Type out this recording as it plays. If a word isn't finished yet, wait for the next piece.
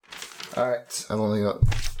Alright, I've only got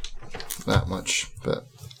that much, but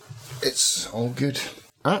it's all good.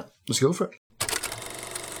 Alright, let's go for it.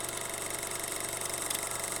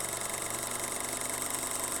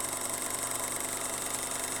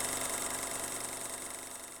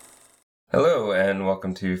 Hello and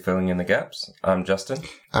welcome to Filling in the Gaps. I'm Justin.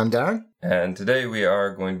 I'm Darren. And today we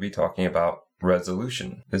are going to be talking about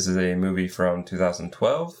Resolution. This is a movie from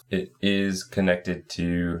 2012. It is connected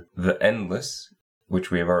to The Endless, which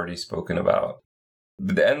we have already spoken about.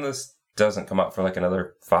 But The Endless doesn't come out for like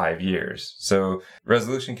another 5 years. So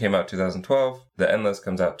Resolution came out 2012, The Endless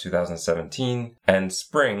comes out 2017, and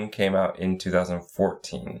Spring came out in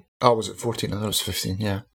 2014. Oh, was it 14? I thought it was 15,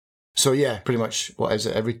 yeah. So yeah, pretty much, what is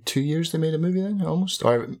it, every 2 years they made a movie then, almost?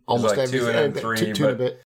 Or almost like every 2 and then 3, two and a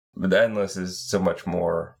bit. But The Endless is so much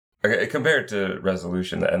more... Okay, compared to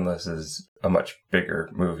Resolution, The Endless is a much bigger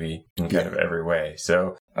movie in kind of every way.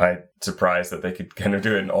 So I'm surprised that they could kind of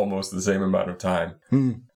do it in almost the same amount of time.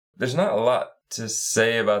 There's not a lot to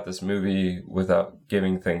say about this movie without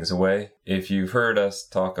giving things away. If you've heard us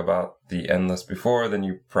talk about The Endless before, then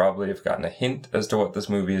you probably have gotten a hint as to what this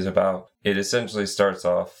movie is about. It essentially starts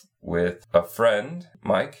off with a friend,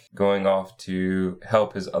 Mike, going off to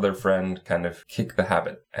help his other friend kind of kick the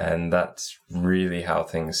habit. And that's really how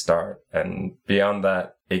things start. And beyond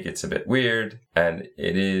that, it gets a bit weird. And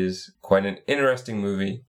it is quite an interesting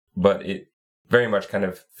movie, but it very much kind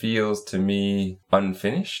of feels to me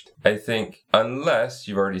unfinished, I think, unless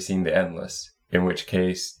you've already seen The Endless, in which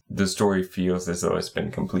case the story feels as though it's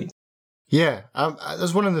been complete. Yeah,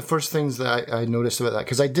 that's one of the first things that I noticed about that,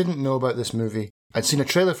 because I didn't know about this movie. I'd seen a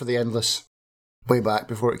trailer for The Endless way back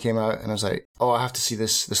before it came out, and I was like, oh, I have to see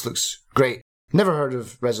this. This looks great. Never heard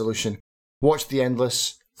of Resolution. Watched The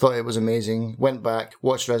Endless, thought it was amazing. Went back,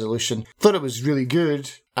 watched Resolution, thought it was really good,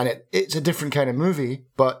 and it's a different kind of movie,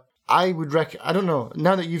 but I would I don't know,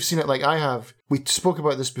 now that you've seen it like I have, we spoke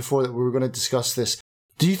about this before that we were going to discuss this.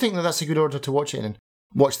 Do you think that that's a good order to watch it in?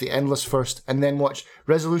 Watch The Endless first, and then watch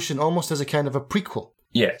Resolution almost as a kind of a prequel?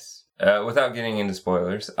 Yes. Without getting into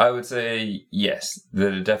spoilers, I would say yes,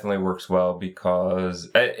 that it definitely works well because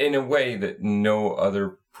in a way that no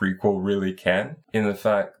other prequel really can, in the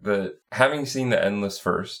fact that having seen The Endless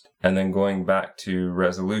first and then going back to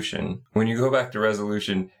Resolution, when you go back to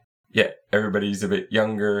Resolution, yeah, everybody's a bit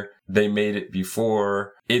younger. They made it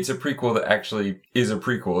before. It's a prequel that actually is a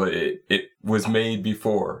prequel. It was made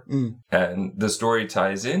before. And the story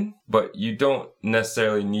ties in, but you don't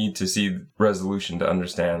necessarily need to see Resolution to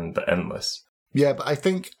understand The Endless. Yeah, but I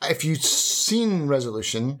think if you've seen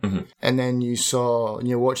Resolution and then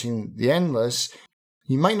you're watching The Endless,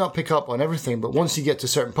 you might not pick up on everything, but once you get to a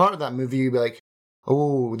certain part of that movie, you'll be like,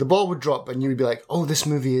 oh, the ball would drop and you would be like, oh, this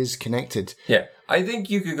movie is connected. Yeah, I think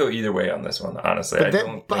you could go either way on this one, honestly.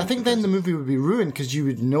 But I think then the movie would be ruined because you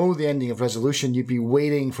would know the ending of Resolution. You'd be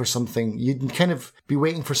waiting for something. You'd kind of be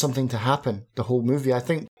waiting for something to happen the whole movie, I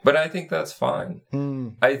think. But I think that's fine.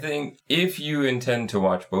 I think if you intend to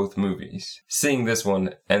watch both movies, seeing this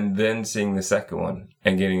one and then seeing the second one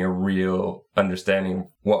and getting a real understanding of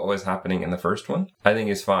what was happening in the first one, I think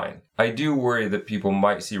is fine. I do worry that people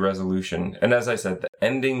might see Resolution, and as I said, the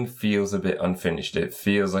ending feels a bit unfinished. It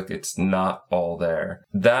feels like it's not all there.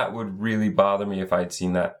 That would really bother me if I'd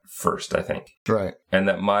seen that first, I think. Right. And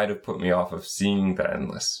that might have put me off of seeing The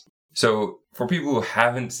Endless. So for people who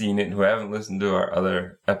haven't seen it and who haven't listened to our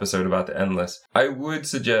other episode about The Endless, I would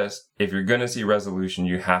suggest if you're going to see Resolution,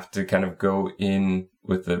 you have to kind of go in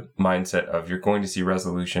with the mindset of you're going to see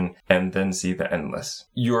Resolution and then see The Endless.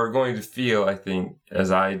 You are going to feel, I think, as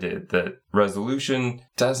I did, that Resolution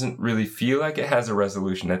doesn't really feel like it has a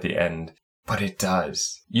resolution at the end, but it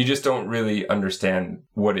does. You just don't really understand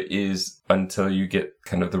what it is until you get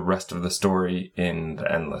kind of the rest of the story in The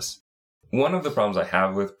Endless. One of the problems I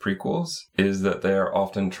have with prequels is that they're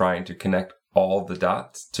often trying to connect all the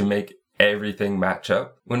dots to make everything match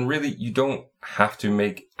up, when really you don't have to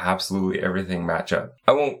make absolutely everything match up.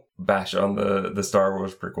 I won't bash on the Star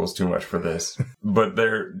Wars prequels too much for this, but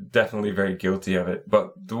they're definitely very guilty of it.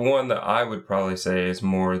 But the one that I would probably say is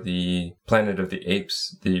more the Planet of the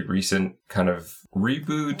Apes, the recent kind of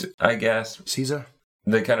reboot, I guess. Caesar?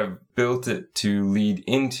 They kind of built it to lead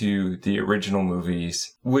into the original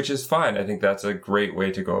movies, which is fine. I think that's a great way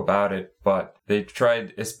to go about it. But they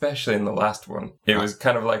tried, especially in the last one, it was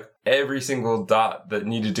kind of like every single dot that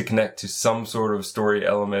needed to connect to some sort of story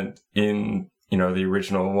element in, the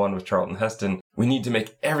original one with Charlton Heston. We need to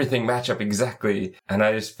make everything match up exactly. And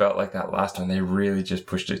I just felt like that last one, they really just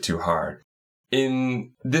pushed it too hard.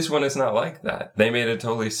 In this one, it's not like that. They made a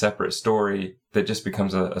totally separate story that just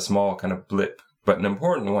becomes a small kind of blip but an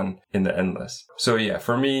important one in the Endless. So yeah,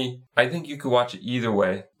 for me, I think you could watch it either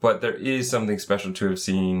way, but there is something special to have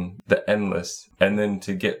seen the Endless and then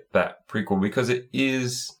to get that prequel, because it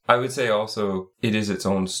is, I would say also, it is its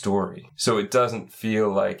own story. So it doesn't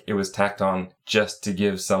feel like it was tacked on just to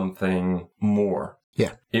give something more.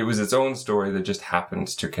 Yeah. It was its own story that just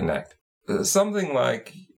happens to connect. Something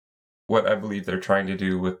like what I believe they're trying to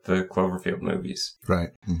do with the Cloverfield movies. Right.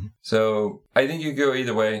 Mm-hmm. So I think you go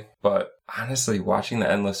either way, but honestly, watching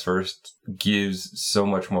The Endless first gives so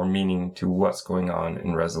much more meaning to what's going on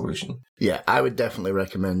in Resolution. Yeah, I would definitely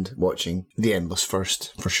recommend watching The Endless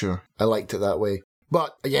first, for sure. I liked it that way.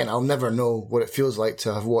 But again, I'll never know what it feels like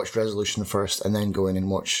to have watched Resolution first and then go in and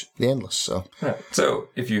watch The Endless. So, right. So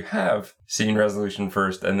if you have seen Resolution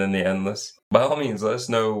first and then The Endless, by all means, let us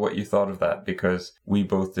know what you thought of that, because we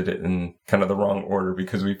both did it in kind of the wrong order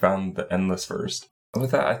because we found The Endless first.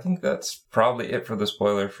 With that, I think that's probably it for the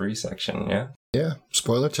spoiler-free section, yeah? Yeah,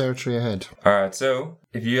 spoiler territory ahead. Alright, so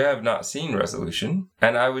if you have not seen Resolution,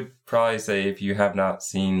 and I would probably say if you have not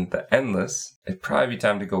seen The Endless, it'd probably be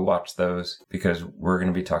time to go watch those, because we're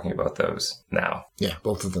going to be talking about those now. Yeah,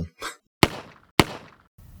 both of them.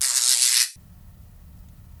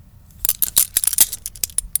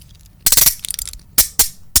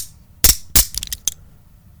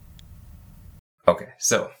 Okay,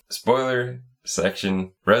 so spoiler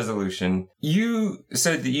section, Resolution. You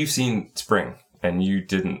said that you've seen Spring and you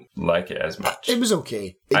didn't like it as much. It was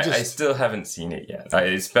okay. I still haven't seen it yet.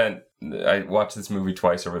 I watched this movie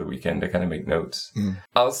twice over the weekend to kind of make notes.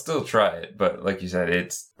 I'll still try it, but like you said,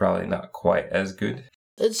 it's probably not quite as good.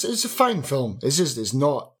 It's a fine film. It's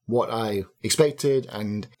not what I expected,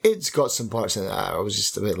 and it's got some parts in it that I was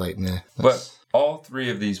just a bit like, nah. But all three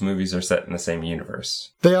of these movies are set in the same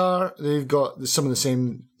universe. They are. They've got some of the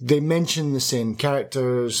same... They mention the same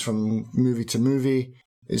characters from movie to movie.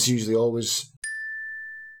 It's usually always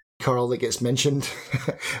Carl that gets mentioned.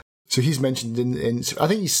 So he's mentioned in... I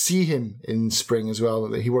think you see him in Spring as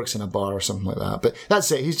well. He works in a bar or something like that. But that's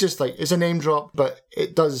it. He's just like... It's a name drop, but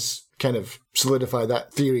it does kind of solidify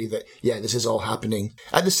that theory that, yeah, this is all happening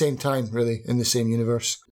at the same time, really, in the same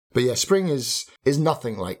universe. But yeah, Spring is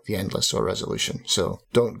nothing like The Endless or Resolution, so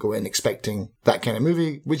don't go in expecting that kind of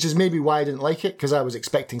movie, which is maybe why I didn't like it, because I was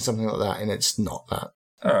expecting something like that, and it's not that.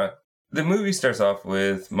 Alright. The movie starts off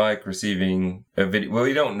with Mike receiving a video. Well,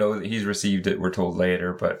 we don't know that he's received it, we're told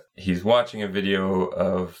later, but he's watching a video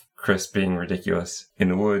of Chris being ridiculous in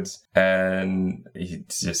the woods, and he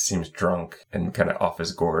just seems drunk and kind of off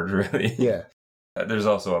his gourd, really. Yeah. There's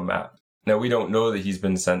also a map. Now, we don't know that he's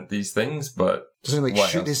been sent these things, but... Doesn't he,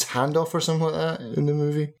 shoot his hand off or something like that in the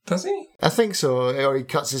movie? Does he? I think so, or he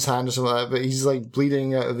cuts his hand or something like that, but he's,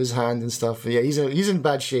 bleeding out of his hand and stuff. Yeah, he's in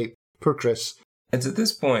bad shape. Poor Chris. It's at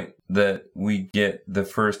this point that we get the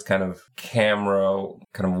first kind of camera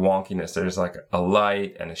kind of wonkiness. There's a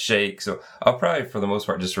light and a shake, so I'll probably, for the most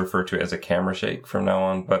part, just refer to it as a camera shake from now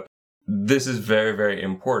on, but... This is very, very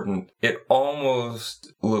important. It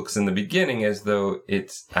almost looks in the beginning as though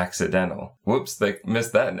it's accidental. Whoops, they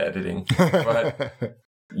missed that in editing. But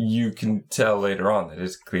you can tell later on that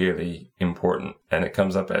it's clearly important. And it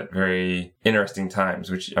comes up at very interesting times,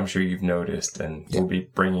 which I'm sure you've noticed and we'll be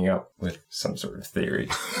bringing up with some sort of theory.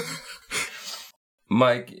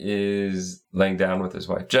 Mike is laying down with his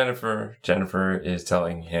wife, Jennifer. Jennifer is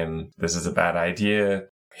telling him this is a bad idea.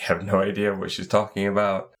 We have no idea what she's talking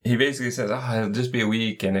about. He basically says, it'll just be a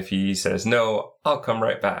week, and if he says no, I'll come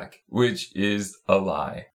right back, which is a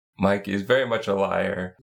lie. Mike is very much a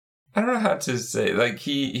liar. I don't know how to say,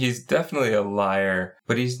 he's definitely a liar,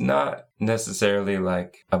 but he's not necessarily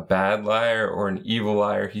a bad liar or an evil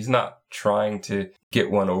liar. He's not trying to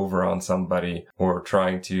get one over on somebody or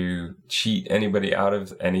trying to cheat anybody out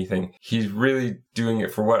of anything. He's really doing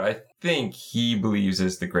it for what I think he believes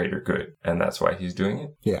is the greater good, and that's why he's doing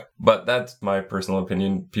it. Yeah. But that's my personal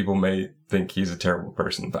opinion. People may think he's a terrible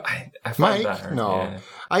person, but I find Mike? that No. Yeah.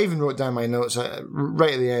 I even wrote down my notes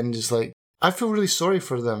right at the end, just I feel really sorry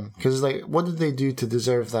for them, because, what did they do to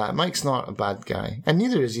deserve that? Mike's not a bad guy, and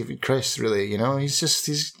neither is even Chris, really, he's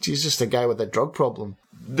just a guy with a drug problem.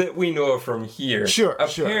 That we know of from here. Sure.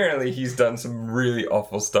 Apparently he's done some really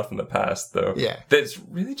awful stuff in the past, though. Yeah. That's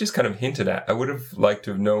really just kind of hinted at. I would have liked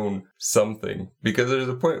to have known something, because there's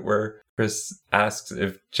a point where Chris asks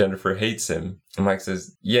if Jennifer hates him, and Mike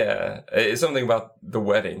says, yeah. It's something about the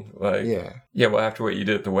wedding. Yeah, well, after what you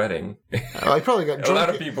did at the wedding. I probably got drunk. A lot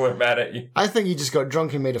of people are mad at you. I think he just got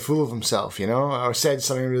drunk and made a fool of himself, or said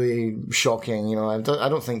something really shocking, I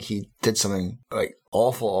don't think he did something,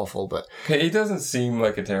 awful, but... He doesn't seem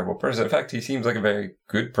like a terrible person. In fact, he seems like a very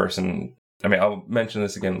good person. I mean, I'll mention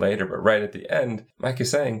this again later, but right at the end, Mike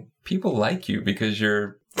is saying, people like you because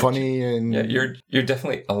you're funny and... Yeah, you're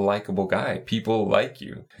definitely a likable guy. People like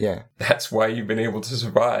you. Yeah. That's why you've been able to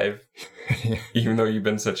survive, even though you've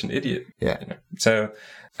been such an idiot. Yeah. You know? So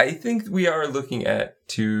I think we are looking at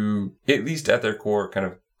two, at least at their core, kind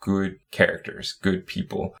of good characters, good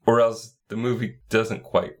people, or else the movie doesn't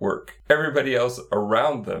quite work. Everybody else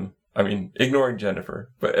around them, I mean, ignoring Jennifer,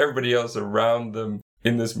 but everybody else around them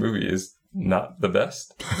in this movie is not the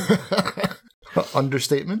best.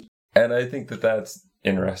 Understatement. And I think that that's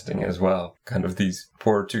interesting as well. Kind of these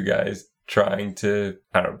poor two guys trying to,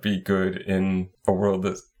 I don't know, be good in a world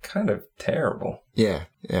that's kind of terrible. Yeah,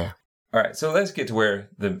 yeah. All right, so let's get to where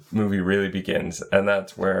the movie really begins, and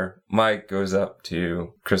that's where Mike goes up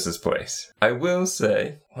to Chris's place. I will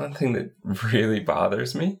say, one thing that really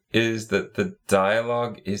bothers me is that the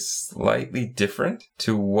dialogue is slightly different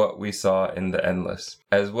to what we saw in The Endless,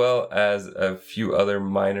 as well as a few other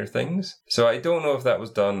minor things. So I don't know if that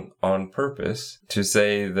was done on purpose to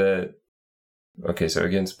say that. Okay, so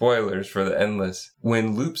again, spoilers for The Endless.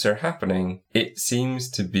 When loops are happening, it seems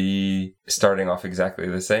to be starting off exactly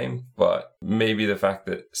the same, but maybe the fact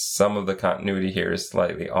that some of the continuity here is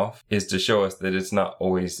slightly off is to show us that it's not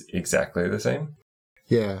always exactly the same.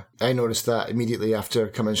 Yeah, I noticed that immediately after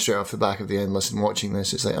coming straight off the back of The Endless and watching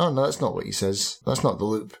this. It's like, oh no, that's not what he says. That's not the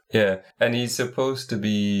loop. Yeah, and he's supposed to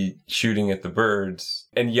be shooting at the birds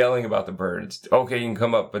and yelling about the birds. Okay, you can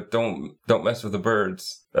come up, but don't mess with the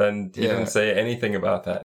birds. And he didn't say anything about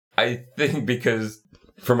that. I think because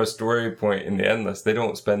from a story point in The Endless, they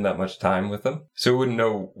don't spend that much time with them. So we wouldn't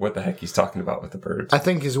know what the heck he's talking about with the birds. I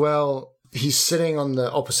think as well, he's sitting on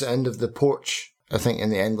the opposite end of the porch. I think in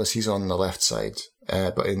The Endless, he's on the left side.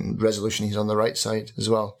 But in Resolution, he's on the right side as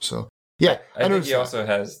well. So, yeah. I think he also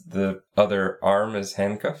has the other arm as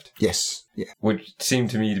handcuffed. Yes. Yeah. Which seemed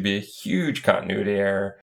to me to be a huge continuity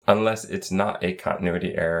error, unless it's not a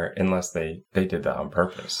continuity error, unless they did that on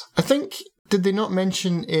purpose. I think, did they not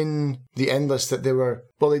mention in The Endless that they were...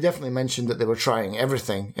 Well, they definitely mentioned that they were trying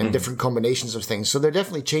everything in different combinations of things. So they're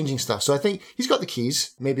definitely changing stuff. So I think he's got the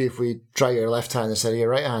keys. Maybe if we try your left hand instead of your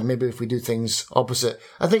right hand, maybe if we do things opposite.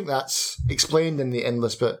 I think that's explained in The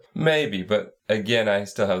Endless, but... Maybe, but again, I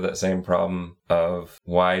still have that same problem of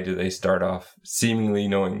why do they start off seemingly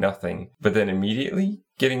knowing nothing, but then immediately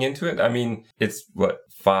getting into it? I mean, it's,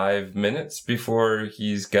 5 minutes before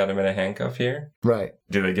he's got him in a handcuff here? Right.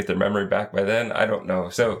 Do they get their memory back by then? I don't know.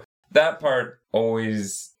 So that part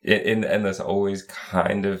always, in The Endless, always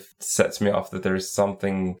kind of sets me off that there's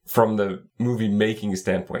something from the movie making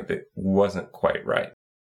standpoint that wasn't quite right.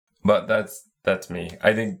 But that's me.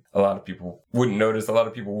 I think a lot of people wouldn't notice. A lot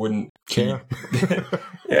of people wouldn't care.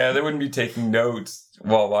 Yeah, they wouldn't be taking notes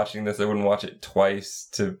while watching this. They wouldn't watch it twice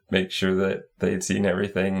to make sure that they'd seen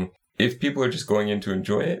everything. If people are just going in to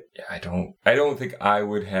enjoy it, I don't think I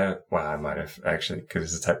would have. Well, I might have actually, because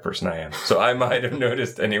it's the type of person I am. So I might have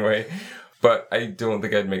noticed anyway. But I don't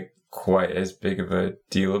think I'd make quite as big of a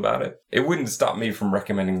deal about it. It wouldn't stop me from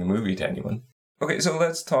recommending the movie to anyone. Okay, so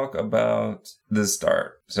let's talk about the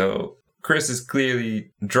start. So Chris is clearly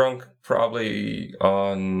drunk, probably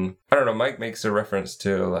on, I don't know, Mike makes a reference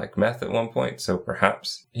to like meth at one point, so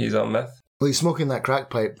perhaps he's on meth. Well, he's smoking that crack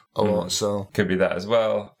pipe a lot, so... Could be that as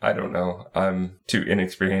well. I don't know. I'm too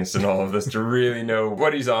inexperienced in all of this to really know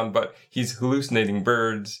what he's on, but he's hallucinating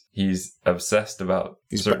birds. He's obsessed about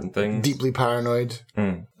certain things. Deeply paranoid.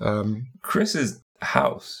 Chris's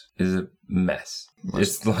house is a mess.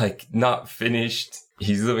 It's like not finished.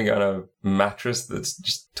 He's living on a mattress that's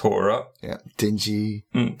just tore up. Yeah, dingy.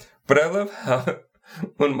 But I love how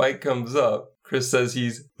when Mike comes up, Chris says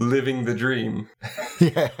he's living the dream.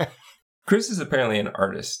 Yeah. Chris is apparently an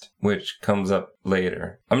artist, which comes up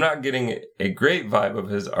later. I'm not getting a great vibe of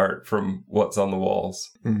his art from what's on the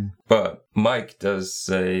walls. But Mike does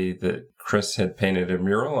say that Chris had painted a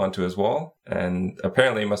mural onto his wall, and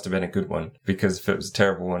apparently it must have been a good one, because if it was a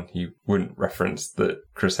terrible one, he wouldn't reference that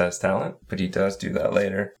Chris has talent, but he does do that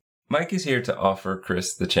later. Mike is here to offer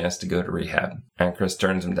Chris the chance to go to rehab, and Chris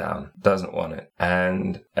turns him down, doesn't want it.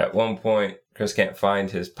 And at one point, Chris can't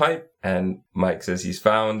find his pipe, and Mike says he's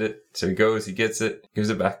found it. So he goes, he gets it, gives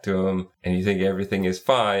it back to him, and you think everything is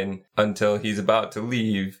fine until he's about to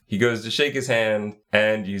leave. He goes to shake his hand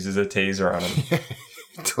and uses a taser on him.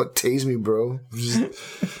 Don't tase me, bro.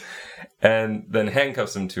 And then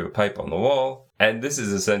handcuffs him to a pipe on the wall. And this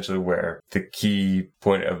is essentially where the key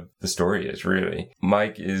point of the story is, really.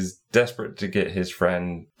 Mike is desperate to get his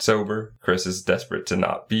friend sober. Chris is desperate to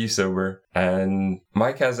not be sober. And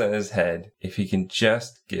Mike has in his head, if he can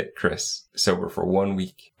just get Chris sober for 1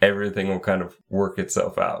 week, everything will kind of work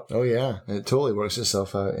itself out. Oh, yeah. It totally works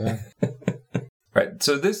itself out, yeah. Right.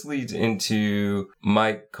 So this leads into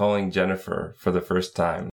Mike calling Jennifer for the first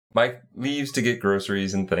time. Mike leaves to get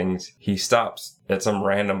groceries and things. He stops at some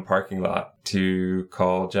random parking lot to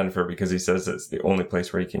call Jennifer because he says it's the only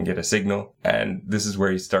place where he can get a signal. And this is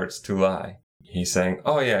where he starts to lie. He's saying,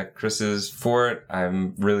 oh yeah, Chris is for it.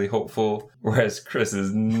 I'm really hopeful. Whereas Chris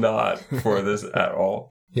is not for this at all.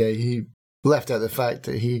 Yeah, he left out the fact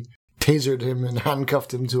that he tasered him and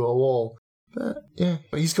handcuffed him to a wall. But yeah,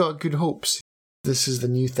 he's got good hopes. This is the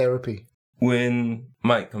new therapy. When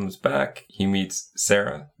Mike comes back, he meets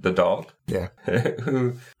Sarah, the dog. Yeah.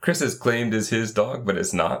 Who Chris has claimed is his dog, but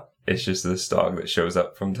it's not. It's just this dog that shows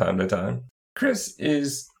up from time to time. Chris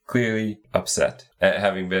is clearly upset at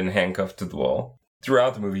having been handcuffed to the wall.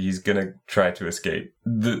 Throughout the movie, he's going to try to escape.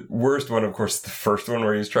 The worst one, of course, the first one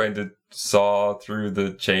where he's trying to saw through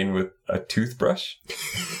the chain with a toothbrush.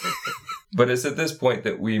 But it's at this point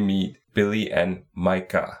that we meet Billy and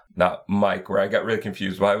Micah. Not Mike, where I got really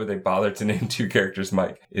confused. Why would they bother to name two characters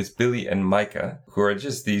Mike? It's Billy and Micah, who are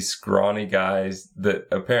just these scrawny guys that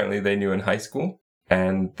apparently they knew in high school.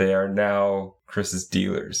 And they are now Chris's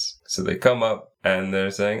dealers. So they come up and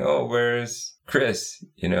they're saying, oh, where's Chris?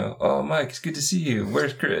 You know, oh, Mike, it's good to see you.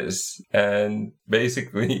 Where's Chris? And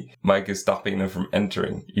basically, Mike is stopping them from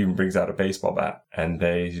entering. He even brings out a baseball bat. And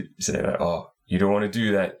they say, oh, you don't want to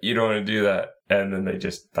do that. You don't want to do that. And then they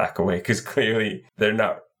just back away because clearly they're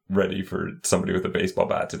not ready for somebody with a baseball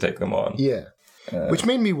bat to take them on. Yeah. Which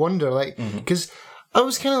made me wonder, like, because I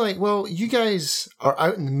was kind of like, well, you guys are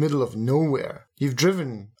out in the middle of nowhere. You've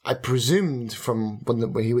driven, I presumed, from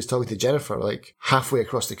when he was talking to Jennifer, like halfway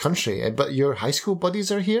across the country. But your high school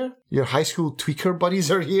buddies are here? Your high school tweaker buddies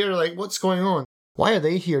are here? Like, what's going on? Why are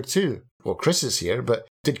they here too? Well, Chris is here, but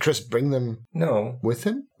did Chris bring them with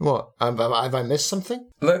him? What? Have I missed something?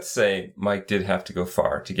 Let's say Mike did have to go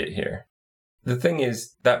far to get here. The thing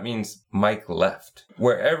is, that means Mike left.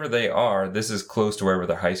 Wherever they are, this is close to wherever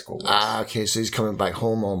their high school was. Ah, okay, so he's coming back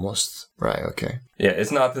home almost. Right, okay. Yeah,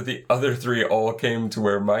 it's not that the other three all came to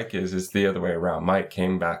where Mike is, it's the other way around. Mike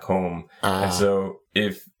came back home. And so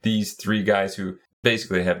if these three guys who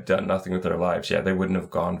basically have done nothing with their lives, they wouldn't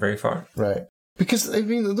have gone very far. Right. Because, I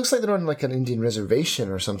mean, it looks like they're on like an Indian reservation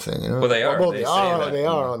or something, you know? Well, they are. Well, they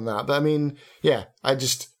are on that. But I mean, yeah,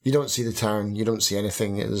 you don't see the town, you don't see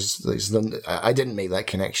anything. I didn't make that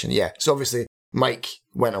connection. Yeah. So obviously, Mike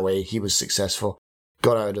went away, he was successful,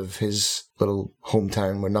 got out of his little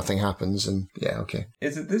hometown where nothing happens, and yeah, okay.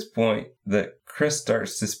 It's at this point that Chris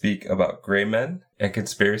starts to speak about gray men and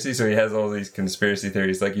conspiracy. So he has all these conspiracy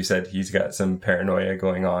theories. Like you said, he's got some paranoia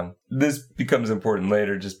going on. This becomes important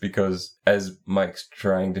later just because as Mike's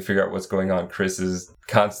trying to figure out what's going on, Chris is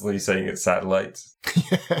constantly saying it's satellites.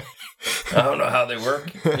 I don't know how they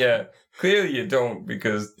work. Yeah. Clearly you don't,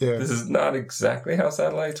 because this is not exactly how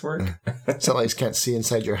satellites work. Satellites can't see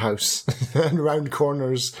inside your house and around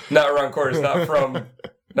corners. Not around corners, not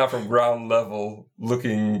from ground level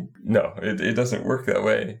looking. No, it doesn't work that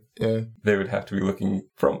way. Yeah. They would have to be looking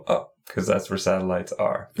from up, because that's where satellites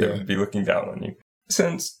are. They would be looking down on you.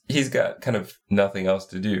 Since he's got kind of nothing else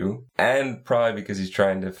to do, and probably because he's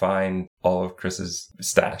trying to find all of Chris's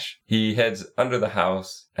stash, he heads under the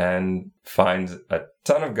house and finds a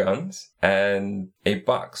ton of guns and a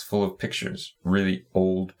box full of pictures, really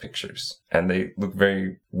old pictures. And they look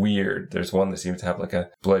very weird. There's one that seems to have like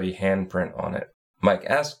a bloody handprint on it. Mike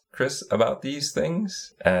asks Chris about these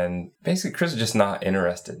things, and basically Chris is just not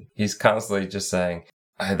interested. He's constantly just saying,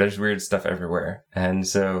 there's weird stuff everywhere. And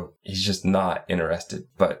so he's just not interested.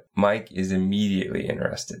 But Mike is immediately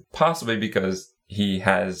interested. Possibly because he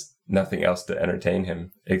has nothing else to entertain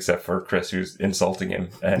him except for Chris, who's insulting him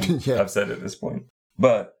and upset at this point.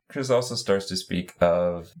 But Chris also starts to speak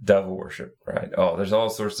of devil worship, right? Oh, there's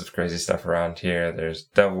all sorts of crazy stuff around here. There's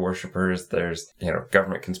devil worshippers. There's,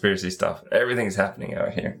 government conspiracy stuff. Everything's happening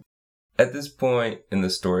out here. At this point in the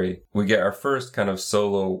story, we get our first kind of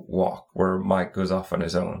solo walk where Mike goes off on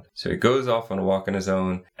his own. So he goes off on a walk on his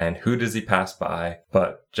own, and who does he pass by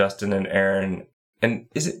but Justin and Aaron? And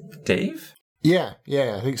is it Dave? Yeah,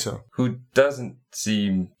 I think so. Who doesn't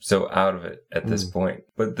seem so out of it at this point.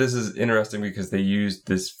 But this is interesting because they used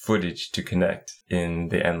this footage to connect in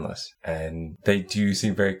The Endless. And they do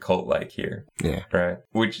seem very cult-like here. Yeah. Right?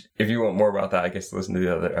 Which, if you want more about that, I guess listen to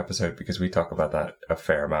the other episode because we talk about that a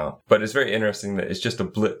fair amount. But it's very interesting that it's just a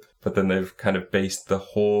blip, but then they've kind of based the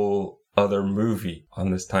whole other movie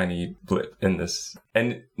on this tiny blip in this,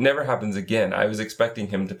 and it never happens again. I was expecting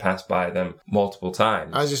him to pass by them multiple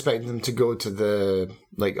times. I was expecting them to go to the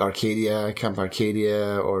Camp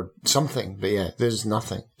Arcadia or something, but yeah, there's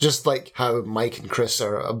nothing. Just like how Mike and Chris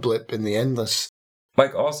are a blip in The Endless.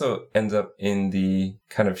 Mike also ends up in the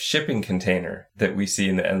kind of shipping container that we see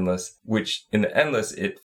in the Endless, which in the Endless,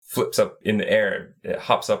 it flips up in the air. It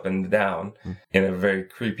hops up and down in a very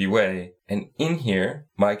creepy way. And in here,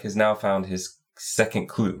 Mike has now found his second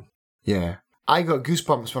clue. Yeah. I got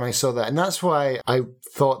goosebumps when I saw that. And that's why I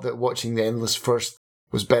thought that watching The Endless first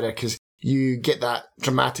was better, because you get that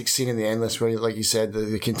dramatic scene in The Endless where, like you said,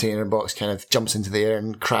 the container box kind of jumps into the air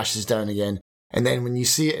and crashes down again. And then when you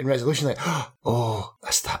see it in resolution, like, oh,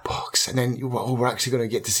 that's that box. And then, we're actually going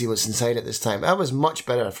to get to see what's inside it this time. That was much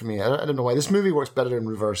better for me. I don't know why. This movie works better in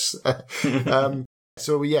reverse.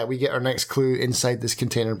 So, yeah, we get our next clue inside this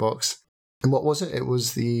container box. And what was it?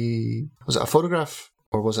 Was it a photograph?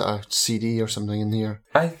 Or was it a CD or something in here?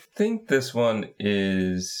 I think this one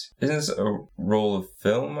isn't this a roll of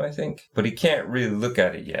film, I think? But he can't really look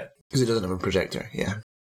at it yet. Because he doesn't have a projector, yeah.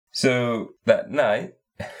 So that night,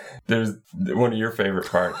 there's one of your favorite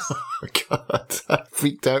parts. Oh, God. I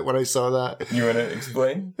freaked out when I saw that. You want to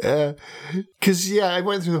explain? Yeah. Because, I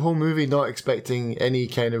went through the whole movie not expecting any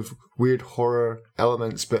kind of weird horror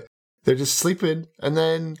elements, but they're just sleeping, and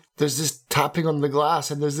then there's this tapping on the glass,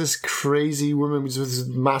 and there's this crazy woman with this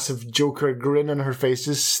massive Joker grin on her face,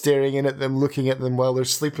 just staring in at them, looking at them while they're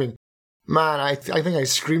sleeping. Man, I think I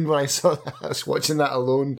screamed when I saw that. I was watching that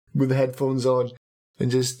alone with the headphones on, and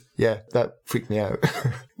just, that freaked me out.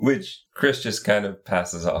 Which Chris just kind of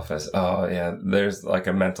passes off as, oh yeah, there's like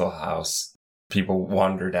a mental house. People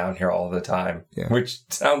wander down here all the time. Yeah. Which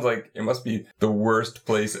sounds like it must be the worst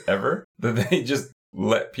place ever, that they just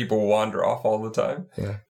let people wander off all the time.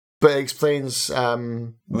 Yeah. But it explains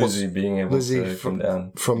Lizzie being able to come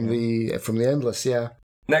down. From the Endless, yeah.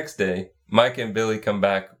 Next day, Mike and Billy come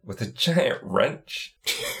back with a giant wrench.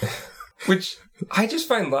 Which I just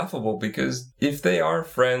find laughable, because if they are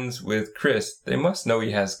friends with Chris, they must know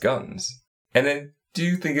he has guns. And I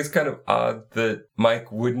do think it's kind of odd that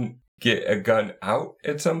Mike wouldn't get a gun out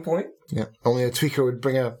at some point. Yeah. Only a tweaker would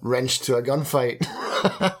bring a wrench to a gunfight.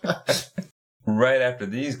 Right after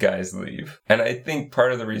these guys leave. And I think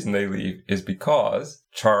part of the reason they leave is because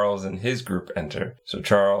Charles and his group enter. So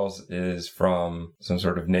Charles is from some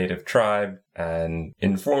sort of native tribe and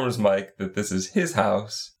informs Mike that this is his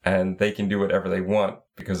house and they can do whatever they want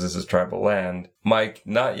because this is tribal land. Mike,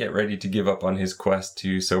 not yet ready to give up on his quest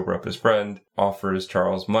to sober up his friend, offers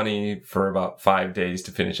Charles money for about 5 days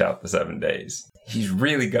to finish out the 7 days. He's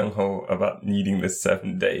really gung-ho about needing this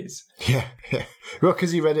 7 days. Yeah. Well,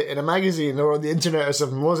 because he read it in a magazine or on the internet or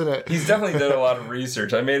something, wasn't it? He's definitely done a lot of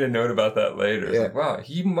research. I made a note about that later. It's like, wow,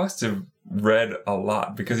 he must have read a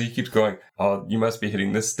lot, because he keeps going, oh, you must be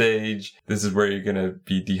hitting this stage. This is where you're going to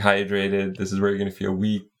be dehydrated. This is where you're going to feel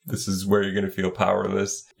weak. This is where you're going to feel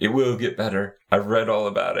powerless. It will get better. I've read all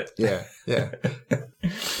about it. Yeah.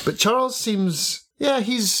 But Charles seems,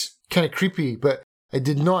 he's kind of creepy, but I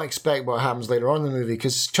did not expect what happens later on in the movie,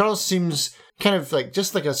 because Charles seems kind of like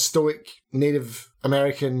just like a stoic Native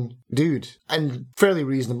American dude and fairly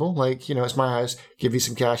reasonable. Like, it's my house, give you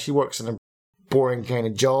some cash. He works in a boring kind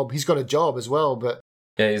of job. He's got a job as well, but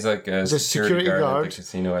he's like a security guard at the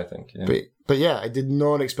casino, I think. Yeah. But I did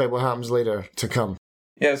not expect what happens later to come.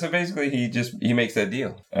 Yeah, so basically he makes that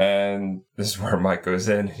deal. And this is where Mike goes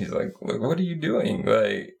in. He's like, look, what are you doing?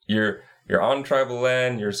 Like, you're on tribal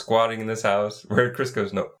land, you're squatting in this house. Where Chris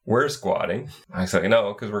goes, no, we're squatting. Mike's like,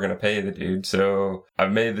 no, because we're going to pay the dude. So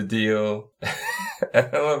I've made the deal. And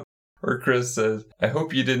I love where Chris says, I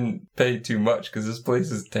hope you didn't pay too much because this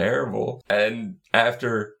place is terrible. And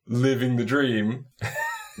after living the dream,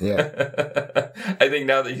 I think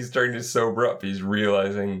now that he's starting to sober up, he's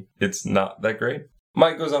realizing it's not that great.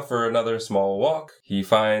 Mike goes off for another small walk. He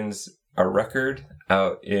finds a record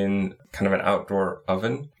out in kind of an outdoor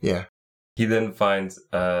oven. Yeah. He then finds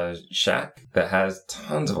a shack that has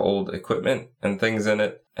tons of old equipment and things in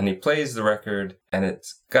it. And he plays the record, and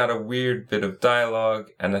it's got a weird bit of dialogue.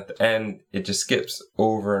 And at the end, it just skips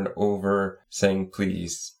over and over saying,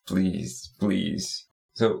 please, please, please.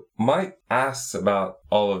 So Mike asks about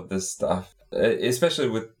all of this stuff, especially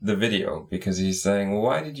with the video, because he's saying, well,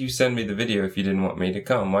 why did you send me the video if you didn't want me to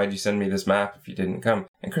come? Why did you send me this map if you didn't come?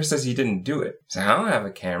 And Chris says he didn't do it. He's like, I don't have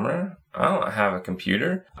a camera. I don't have a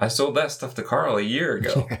computer. I sold that stuff to Carl a year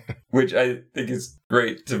ago. Which I think is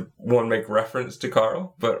great to, one, make reference to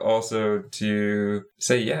Carl, but also to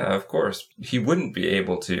say, yeah, of course, he wouldn't be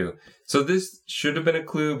able to. So this should have been a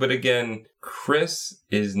clue, but again, Chris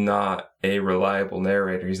is not a reliable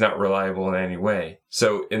narrator. He's not reliable in any way.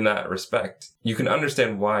 So in that respect, you can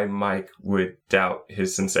understand why Mike would doubt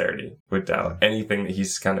his sincerity, would doubt anything that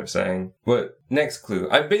he's kind of saying. But next clue.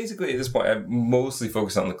 I basically, at this point, I mostly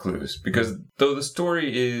focus on the clues, because though the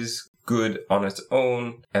story is good on its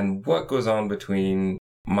own, and what goes on between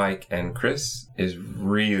Mike and Chris is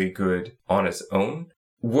really good on its own.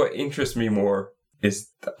 What interests me more is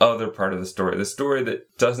the other part of the story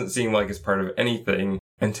that doesn't seem like it's part of anything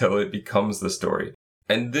until it becomes the story.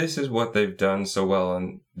 And this is what they've done so well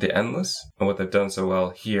in The Endless, and what they've done so well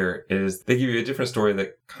here is they give you a different story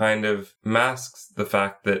that kind of masks the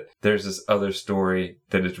fact that there's this other story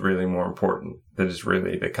that is really more important, that is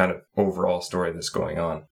really the kind of overall story that's going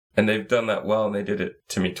on. And they've done that well, and they did it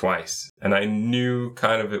to me twice. And I knew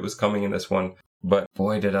kind of it was coming in this one, but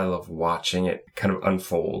boy, did I love watching it kind of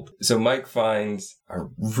unfold. So Mike finds a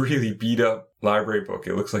really beat up library book.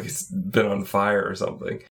 It looks like it's been on fire or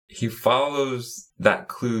something. He follows that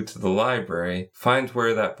clue to the library, finds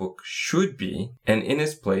where that book should be, and in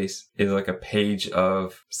its place is like a page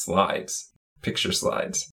of slides, picture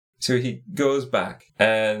slides. So he goes back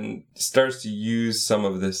and starts to use some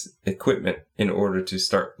of this equipment in order to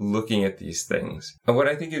start looking at these things. And what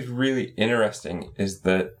I think is really interesting is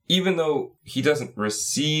that even though he doesn't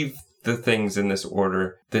receive the things in this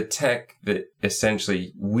order, the tech that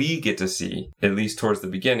essentially we get to see, at least towards the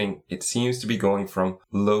beginning, it seems to be going from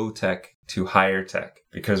low tech to higher tech,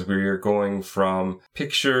 because we are going from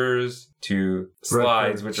pictures to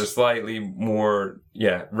slides, which are slightly more,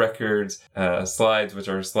 records, slides, which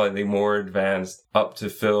are slightly more advanced, up to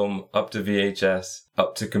film, up to VHS,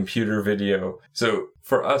 up to computer video. So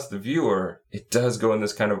for us, the viewer, it does go in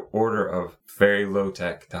this kind of order of very low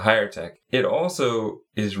tech to higher tech. It also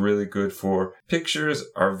is really good for pictures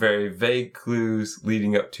are very vague clues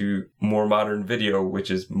leading up to more modern video,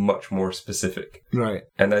 which is much more specific. Right.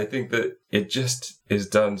 And I think that it just is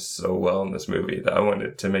done so well in this movie that I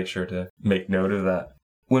wanted to make sure to make note of that.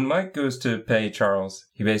 When Mike goes to pay Charles,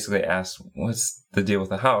 he basically asks, what's the deal with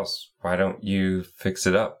the house? Why don't you fix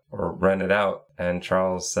it up or rent it out? And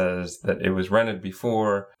Charles says that it was rented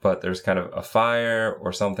before, but there's kind of a fire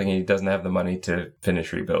or something, and he doesn't have the money to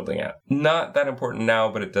finish rebuilding it. Not that important now,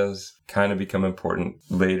 but it does kind of become important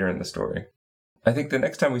later in the story. I think the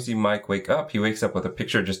next time we see Mike wake up, he wakes up with a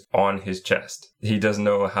picture just on his chest. He doesn't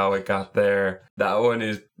know how it got there. That one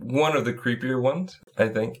is one of the creepier ones, I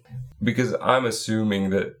think, because I'm assuming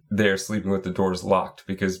that they're sleeping with the doors locked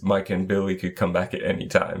because Mike and Billy could come back at any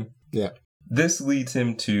time. Yeah. This leads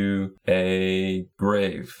him to a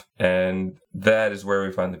grave, and that is where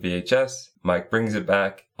we find the VHS. Mike brings it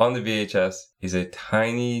back. On the VHS is a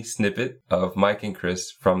tiny snippet of Mike and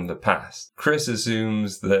Chris from the past. Chris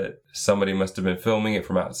assumes that somebody must have been filming it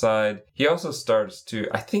from outside. He also starts to,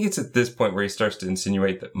 I think it's at this point where he starts to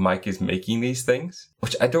insinuate that Mike is making these things,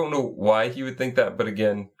 which I don't know why he would think that, but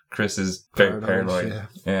again, Chris is very paranoid.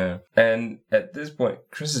 Yeah. And at this point,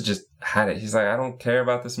 Chris has just had it. He's like, I don't care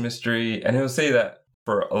about this mystery. And he'll say that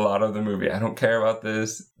for a lot of the movie. I don't care about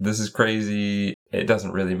this. This is crazy. It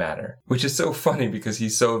doesn't really matter. Which is so funny because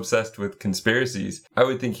he's so obsessed with conspiracies. I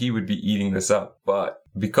would think he would be eating this up. But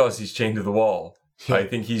because he's chained to the wall, I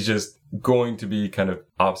think he's just going to be kind of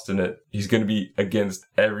obstinate. He's going to be against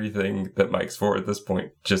everything that Mike's for at this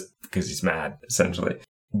point, just because he's mad, essentially.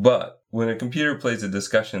 But when a computer plays a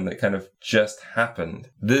discussion that kind of just happened,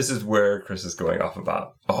 this is where Chris is going off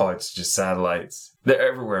about, oh, it's just satellites. They're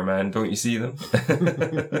everywhere, man. Don't you see them?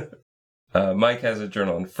 Mike has a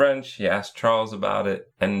journal in French. He asks Charles about it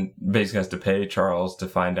and basically has to pay Charles to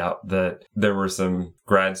find out that there were some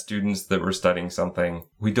grad students that were studying something.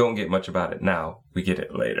 We don't get much about it now. We get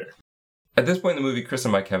it later. At this point in the movie, Chris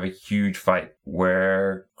and Mike have a huge fight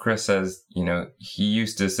where Chris says, he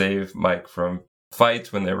used to save Mike from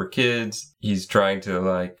fights when they were kids. He's trying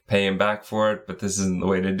to pay him back for it, but this isn't the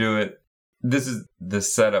way to do it. This is the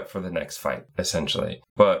setup for the next fight, essentially.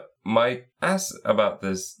 But Mike asks about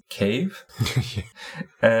this cave.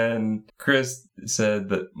 And Chris said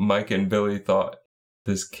that Mike and Billy thought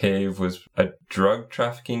this cave was a drug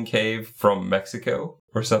trafficking cave from Mexico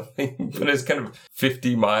or something, but it's kind of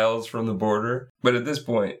 50 miles from the border. But at this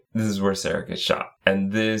point, this is where Sarah gets shot.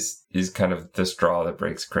 And this is kind of the straw that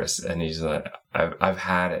breaks Chris. And he's like, I've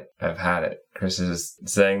had it. I've had it. Chris is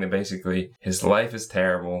saying that basically his life is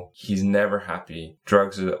terrible. He's never happy.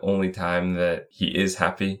 Drugs are the only time that he is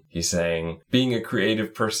happy. He's saying being a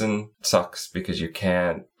creative person sucks because you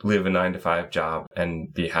can't live a 9-to-5 job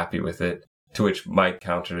and be happy with it. To which Mike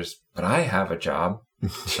counters, but I have a job.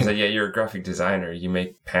 He's like, yeah, you're a graphic designer. You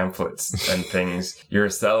make pamphlets and things. You're a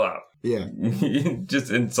sellout. Yeah. He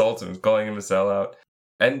just insults him, calling him a sellout.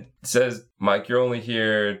 And says, Mike, you're only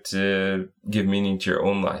here to give meaning to your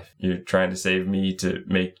own life. You're trying to save me to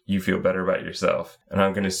make you feel better about yourself. And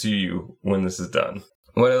I'm going to sue you when this is done.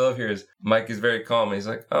 What I love here is Mike is very calm. He's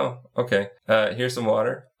like, oh, okay. Here's some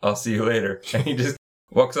water. I'll see you later. And he just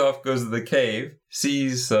walks off, goes to the cave,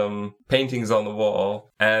 sees some paintings on the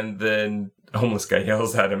wall, and then a homeless guy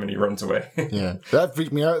yells at him and he runs away. Yeah. That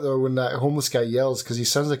freaked me out, though, when that homeless guy yells, because he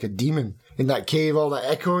sounds like a demon. In that cave, all that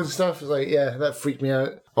echo and stuff. It's like, yeah, that freaked me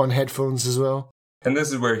out on headphones as well. And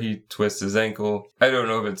this is where he twists his ankle. I don't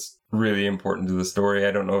know if it's really important to the story.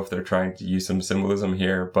 I don't know if they're trying to use some symbolism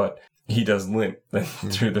here, but he does limp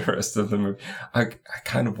through the rest of the movie. I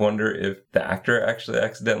kind of wonder if the actor actually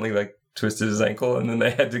accidentally twisted his ankle and then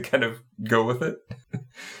they had to kind of go with it.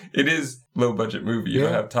 It is low budget movie. You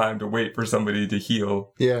don't have time to wait for somebody to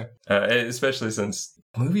heal. Yeah. Especially since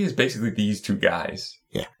the movie is basically these two guys.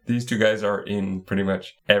 Yeah. These two guys are in pretty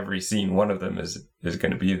much every scene. One of them is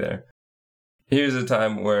going to be there. Here's a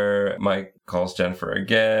time where Mike calls Jennifer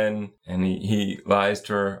again, and he lies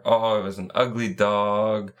to her. Oh, it was an ugly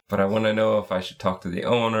dog, but I want to know if I should talk to the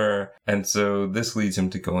owner. And so this leads him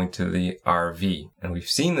to going to the RV. And we've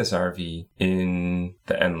seen this RV in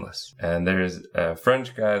The Endless. And there's a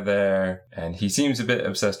French guy there, and he seems a bit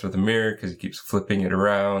obsessed with the mirror because he keeps flipping it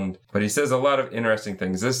around. But he says a lot of interesting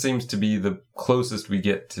things. This seems to be the closest we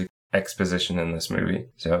get to exposition in this movie.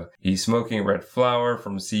 So he's smoking red flower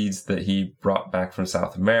from seeds that he brought back from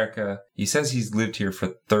South America. He says he's lived here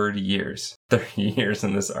for 30 years. 30 years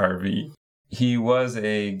in this RV. He was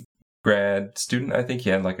a grad student. I think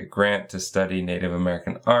he had a grant to study Native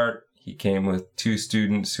American art. He came with 2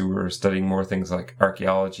 students who were studying more things like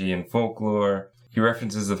archaeology and folklore. He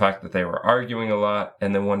references the fact that they were arguing a lot,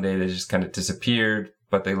 and then one day they just kind of disappeared,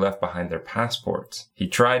 but they left behind their passports. He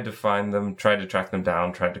tried to find them, tried to track them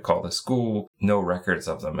down, tried to call the school. No records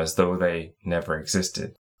of them, as though they never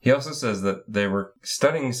existed. He also says that they were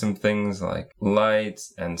studying some things like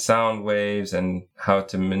lights and sound waves and how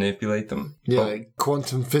to manipulate them. Yeah, like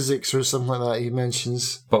quantum physics or something like that he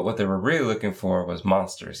mentions. But what they were really looking for was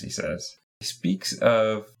monsters, he says. He speaks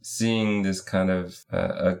of seeing this kind of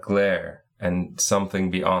a glare and something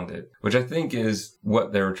beyond it, which I think is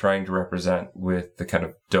what they were trying to represent with the kind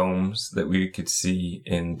of domes that we could see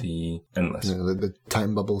in The Endless. Yeah, the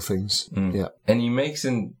time bubble things. Yeah. And he makes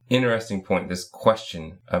an interesting point, this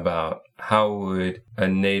question about how would a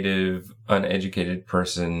native, uneducated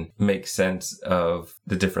person make sense of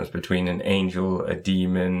the difference between an angel, a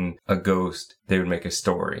demon, a ghost. They would make a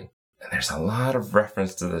story. And there's a lot of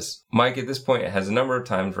reference to this. Mike, at this point, has a number of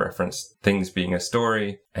times referenced things being a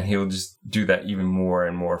story, and he'll just do that even more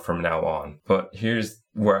and more from now on. But here's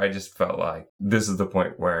where I just felt like this is the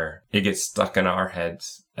point where it gets stuck in our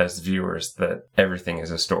heads as viewers that everything is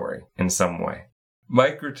a story in some way.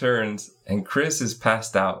 Mike returns, and Chris is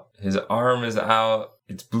passed out. His arm is out.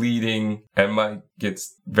 It's bleeding, and Mike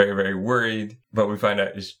gets very, very worried, but we find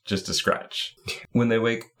out it's just a scratch. When they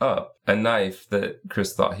wake up, a knife that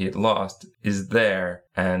Chris thought he had lost is there,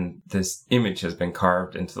 and this image has been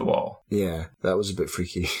carved into the wall. Yeah, that was a bit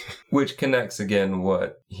freaky. Which connects again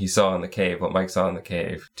what he saw in the cave, what Mike saw in the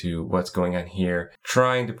cave, to what's going on here.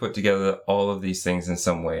 Trying to put together that all of these things in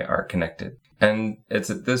some way are connected. And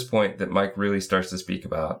it's at this point that Mike really starts to speak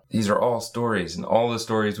about, these are all stories, and all the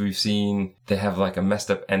stories we've seen, they have a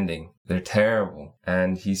messed up ending. They're terrible.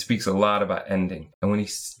 And he speaks a lot about ending. And when he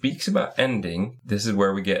speaks about ending, this is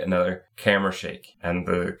where we get another camera shake and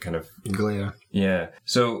the kind of glare. Yeah.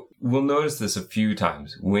 So we'll notice this a few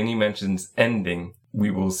times. When he mentions ending,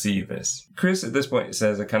 we will see this. Chris at this point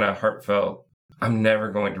says a kind of heartfelt, I'm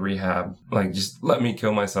never going to rehab. Just let me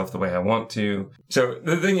kill myself the way I want to. So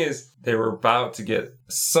the thing is, they were about to get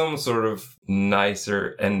some sort of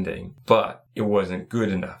nicer ending, but it wasn't good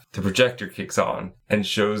enough. The projector kicks on and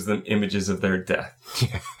shows them images of their death.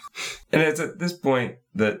 Yeah. And it's at this point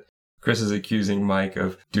that Chris is accusing Mike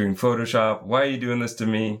of doing Photoshop. Why are you doing this to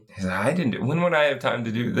me? He's like, I didn't do it. When would I have time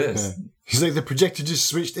to do this? Yeah. He's like, the projector just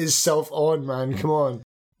switched itself on, man. Come on.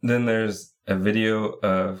 Then there's a video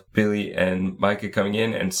of Billy and Micah coming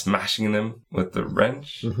in and smashing them with the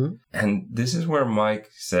wrench. Mm-hmm. And this is where Mike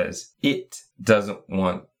says, it doesn't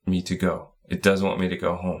want me to go. It doesn't want me to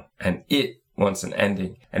go home. And it wants an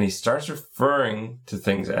ending. And he starts referring to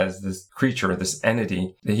things as this creature, this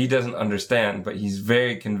entity that he doesn't understand, but he's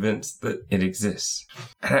very convinced that it exists.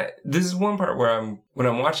 And this is one part where when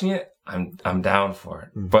I'm watching it, I'm down for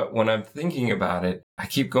it. Mm. But when I'm thinking about it, I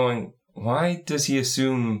keep going, why does he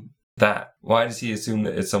assume that? Why does he assume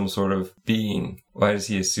that it's some sort of being? Why does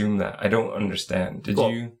he assume that? I don't understand. Did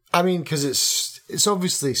you? I mean, because it's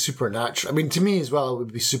obviously supernatural. I mean, to me as well, it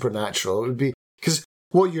would be supernatural. It would be because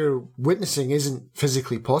what you're witnessing isn't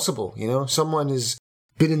physically possible. You know, someone has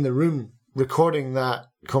been in the room recording that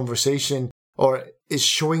conversation, or is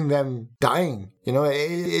showing them dying. You know,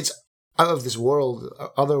 it's out of this world,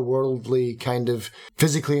 otherworldly, kind of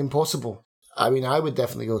physically impossible. I mean, I would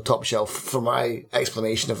definitely go top shelf for my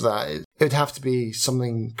explanation of that. It would have to be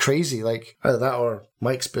something crazy, like either that or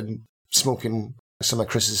Mike's been smoking some of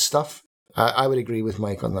Chris's stuff. I would agree with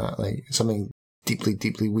Mike on that. Like, something deeply,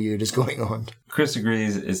 deeply weird is going on. Chris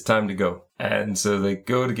agrees it's time to go. And so they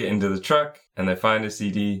go to get into the truck and they find a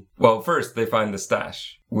CD. Well, first they find the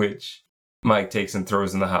stash, which Mike takes and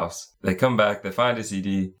throws in the house. They come back, they find a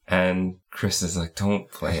CD, and Chris is like, don't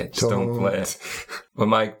play it. Just don't play it. But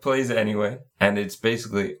Mike plays it anyway. And it's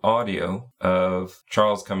basically audio of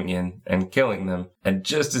Charles coming in and killing them. And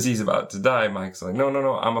just as he's about to die, Mike's like, no,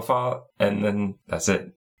 I'm a father. And then that's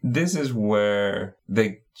it. This is where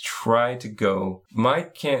they try to go.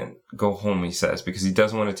 Mike can't go home, he says, because he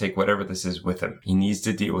doesn't want to take whatever this is with him. He needs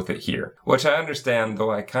to deal with it here. Which I understand, though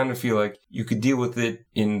I kind of feel like you could deal with it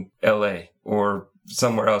in LA or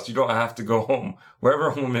somewhere else. You don't have to go home. Wherever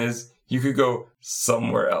home is, you could go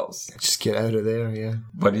somewhere else. Just get out of there, yeah.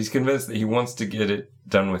 But he's convinced that he wants to get it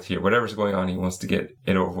done with here. Whatever's going on, he wants to get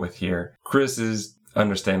it over with here. Chris is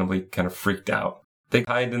understandably kind of freaked out. They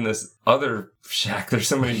hide in this other shack. There's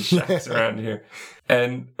so many shacks around here.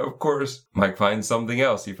 And, of course, Mike finds something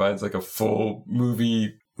else. He finds like a full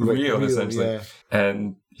movie reel, essentially. Yeah.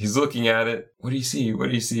 And he's looking at it. What do you see? What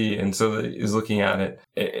do you see? And so he's looking at it.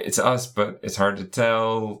 It's us, but it's hard to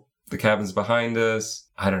tell. The cabin's behind us.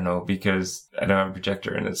 I don't know, because I don't have a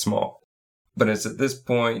projector and it's small. But it's at this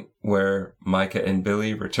point where Micah and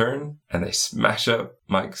Billy return and they smash up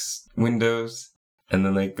Mike's windows. And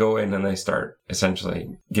then they go in and they start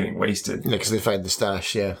essentially getting wasted. Yeah, because they find the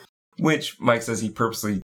stash, yeah. Which Mike says he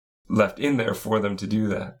purposely left in there for them to do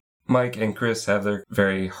that. Mike and Chris have their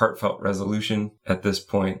very heartfelt resolution at this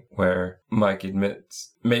point where Mike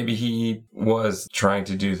admits maybe he was trying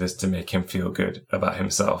to do this to make him feel good about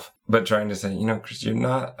himself. But trying to say, Chris, you're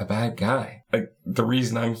not a bad guy. Like, the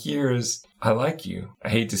reason I'm here is I like you. I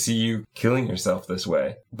hate to see you killing yourself this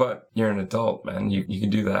way. But you're an adult, man. You can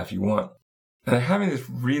do that if you want. And they're having this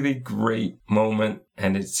really great moment,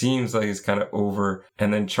 and it seems like it's kind of over.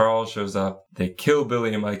 And then Charles shows up. They kill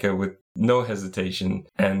Billy and Micah with no hesitation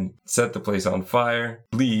and set the place on fire,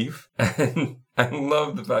 leave. And I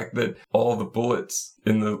love the fact that all the bullets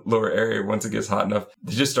in the lower area, once it gets hot enough,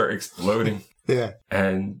 they just start exploding. Yeah.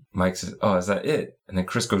 And Mike says, oh, is that it? And then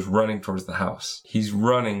Chris goes running towards the house. He's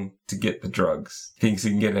running to get the drugs. Thinks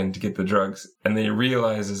he can get in to get the drugs. And then he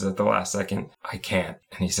realizes at the last second, I can't.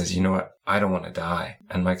 And he says, you know what? I don't want to die.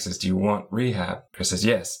 And Mike says, do you want rehab? Chris says,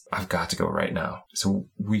 yes, I've got to go right now. So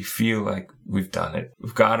we feel like we've done it.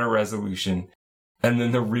 We've got a resolution. And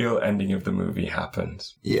then the real ending of the movie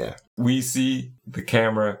happens. Yeah. We see the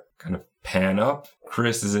camera kind of pan up.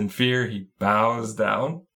 Chris is in fear. He bows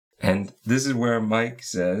down. And this is where Mike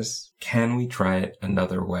says, can we try it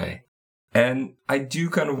another way? And I do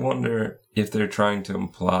kind of wonder if they're trying to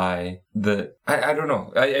imply that, I don't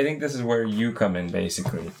know. I think this is where you come in,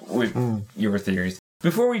 basically, with your theories.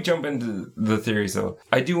 Before we jump into the theories, though,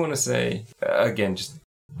 I do want to say, again,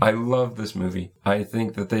 I love this movie. I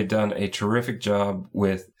think that they've done a terrific job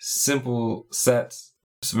with simple sets.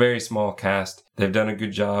 It's a very small cast. They've done a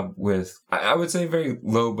good job with, I would say, a very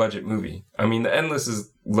low budget movie. I mean, The Endless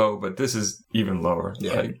is low, but this is even lower.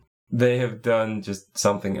 Yeah. Like, they have done just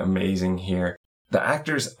something amazing here. The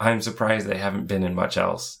actors, I'm surprised they haven't been in much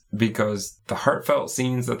else, because the heartfelt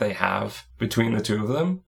scenes that they have between the two of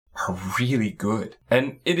them are really good.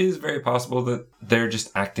 And it is very possible that they're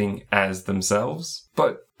just acting as themselves,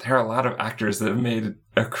 but there are a lot of actors that have made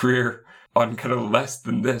a career on kind of less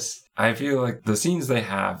than this. I feel like the scenes they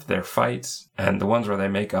have, their fights, and the ones where they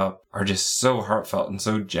make up are just so heartfelt and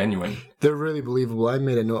so genuine. They're really believable. I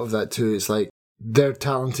made a note of that too. It's like, they're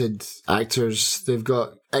talented actors. They've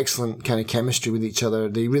got excellent kind of chemistry with each other.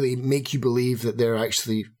 They really make you believe that they're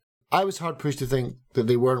actually... I was hard pushed to think that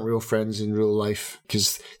they weren't real friends in real life,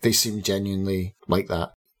 because they seem genuinely like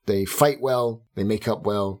that. They fight well, they make up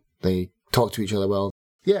well, they talk to each other well.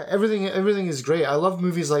 Yeah, everything is great. I love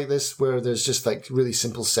movies like this where there's just like really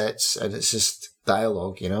simple sets and it's just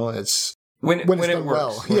dialogue, It's when it's it done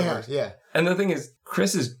works. well. Yeah. And the thing is,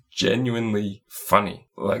 Chris is genuinely funny.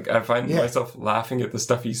 Like, I find myself laughing at the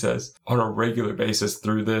stuff he says on a regular basis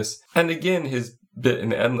through this. And again, his bit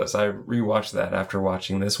in Endless, I rewatched that after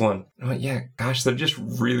watching this one. I'm like, yeah, gosh, they're just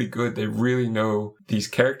really good. They really know these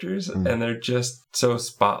characters and they're just so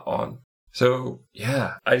spot on. So,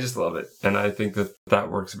 yeah, I just love it. And I think that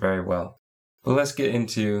works very well. But let's get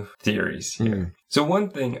into theories here. So one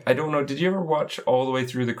thing, I don't know, did you ever watch all the way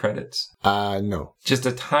through the credits? No. Just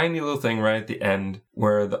a tiny little thing right at the end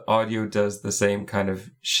where the audio does the same kind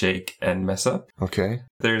of shake and mess up. Okay.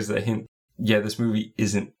 There's a hint, this movie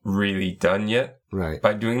isn't really done yet. Right.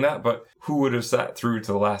 By doing that, but who would have sat through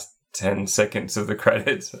to the last 10 seconds of the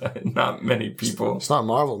credits. Not many people. It's not a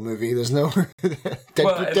Marvel movie. There's no...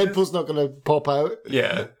 Deadpool's not going to pop out.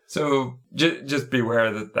 Yeah. So just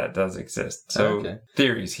beware that does exist. So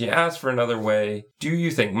theories. He asked for another way. Do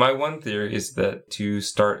you think... My one theory is that to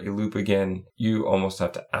start a loop again, you almost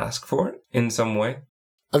have to ask for it in some way.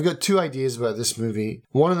 I've got two ideas about this movie.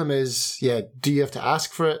 One of them is, do you have to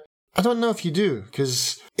ask for it? I don't know if you do,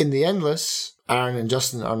 because in The Endless, Aaron and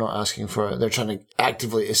Justin are not asking for it. They're trying to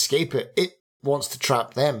actively escape it. It wants to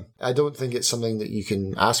trap them. I don't think it's something that you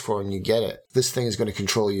can ask for and you get it. This thing is going to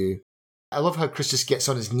control you. I love how Chris just gets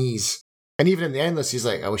on his knees. And even in The Endless, he's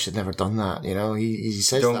like, I wish I'd never done that. You know, he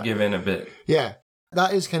says Don't that. give in a bit. Yeah,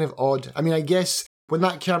 that is kind of odd. I mean, I guess when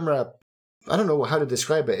that camera, I don't know how to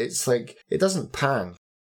describe it. It's like, it doesn't pan.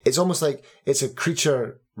 It's almost like it's a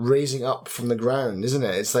creature raising up from the ground, isn't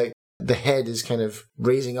it? It's like the head is kind of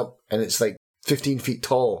raising up and it's like 15 feet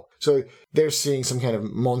tall. So they're seeing some kind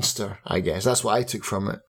of monster, I guess. That's what I took from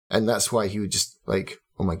it. And that's why he would just like,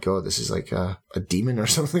 oh my God, this is like a demon or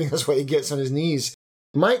something. That's why he gets on his knees.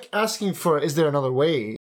 Mike asking for, is there another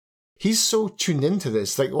way? He's so tuned into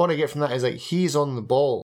this. Like, what I get from that is like, he's on the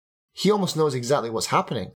ball. He almost knows exactly what's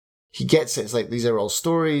happening. He gets it. It's like, these are all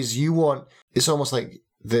stories. It's almost like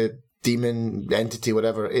the demon entity,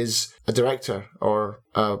 whatever, is a director or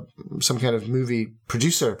some kind of movie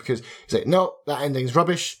producer, because he's like, no, that ending's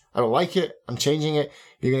rubbish. I don't like it. I'm changing it.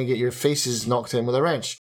 You're going to get your faces knocked in with a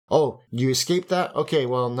wrench. Oh, you escaped that? Okay,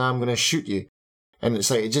 well, now I'm going to shoot you. And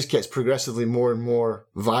it's like, it just gets progressively more and more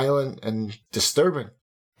violent and disturbing.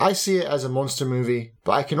 I see it as a monster movie,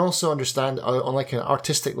 but I can also understand on like an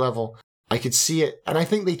artistic level, I could see it. And I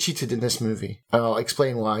think they cheated in this movie. And I'll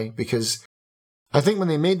explain why, because I think when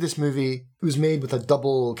they made this movie, it was made with a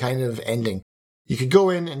double kind of ending. You could go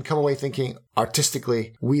in and come away thinking,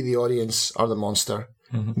 artistically, we the audience are the monster.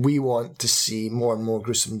 Mm-hmm. We want to see more and more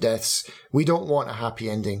gruesome deaths. We don't want a happy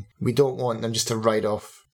ending. We don't want them just to write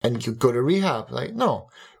off and go to rehab. Like, no,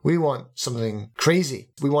 we want something crazy.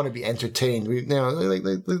 We want to be entertained. We, like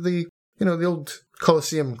the old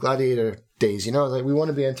Colosseum gladiator days, like we want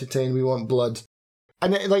to be entertained. We want blood.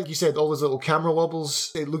 And like you said, all those little camera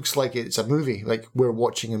wobbles, it looks like it's a movie, like we're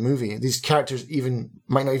watching a movie. These characters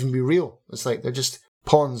might not even be real. It's like they're just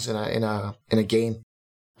pawns in a game.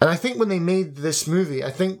 And I think when they made this movie, I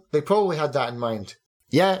think they probably had that in mind.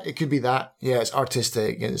 Yeah, it could be that. Yeah, it's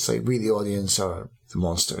artistic, and it's like we the audience are the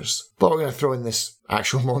monsters. But we're going to throw in this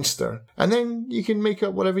actual monster. And then you can make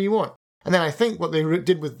up whatever you want. And then I think what they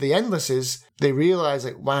did with The Endless is they realized,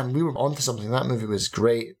 like, man, we were onto something. That movie was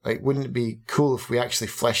great. Like, wouldn't it be cool if we actually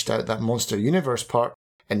fleshed out that monster universe part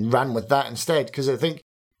and ran with that instead? Because I think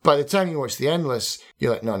by the time you watch The Endless,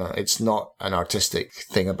 you're like, no, it's not an artistic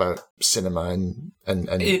thing about cinema and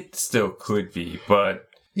it still could be, but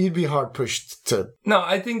you'd be hard pushed to. No,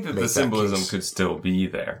 I think that the symbolism could still be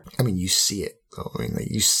there. I mean, you see it, though. I mean,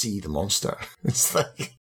 like, you see the monster. It's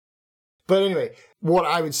like. But anyway, what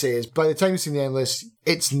I would say is by the time you've seen The Endless,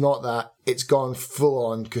 it's not that. It's gone full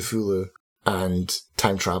on Cthulhu and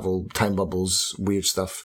time travel, time bubbles, weird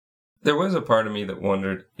stuff. There was a part of me that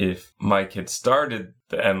wondered if Mike had started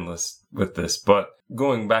The Endless with this, but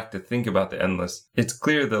going back to think about The Endless, it's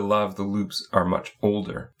clear that a lot of the loops are much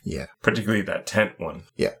older. Yeah. Particularly that tent one.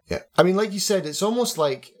 Yeah. I mean, like you said, it's almost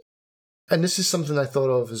like, and this is something I thought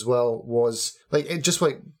of as well, was like, just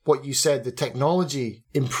like what you said, the technology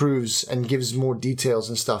improves and gives more details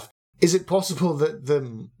and stuff. Is it possible that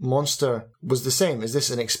the monster was the same? Is this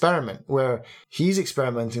an experiment where he's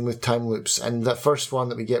experimenting with time loops, and that first one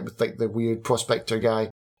that we get with like the weird prospector guy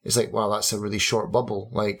is like, wow, that's a really short bubble.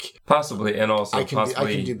 Like possibly, and also I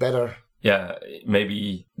can do better. Yeah,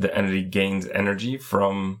 maybe the entity gains energy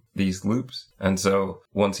from these loops, and so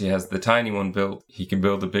once he has the tiny one built, he can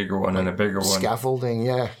build a bigger one and a bigger one. Scaffolding,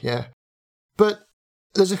 yeah. But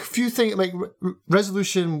there's a few things, like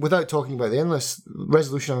Resolution, without talking about The Endless,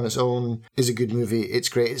 Resolution on its own is a good movie. It's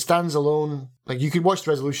great. It stands alone. Like, you could watch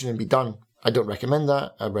Resolution and be done. I don't recommend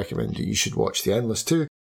that. I recommend that you should watch The Endless too.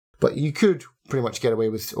 But you could pretty much get away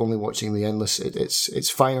with only watching The Endless. It's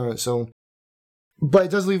fine on its own. But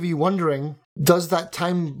it does leave you wondering, does that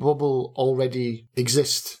time bubble already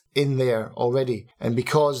exist in there already? And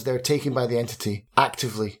because they're taken by the entity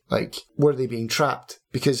actively, like, were they being trapped?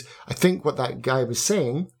 Because I think what that guy was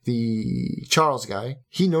saying, the Charles guy,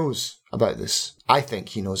 he knows about this. I think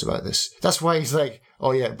he knows about this. That's why he's like,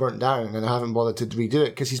 oh yeah, it burnt down and I haven't bothered to redo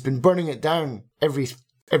it, because he's been burning it down every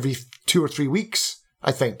 2 or 3 weeks,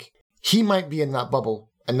 I think. He might be in that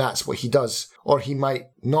bubble and that's what he does. Or he might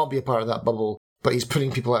not be a part of that bubble, but he's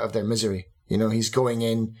putting people out of their misery. He's going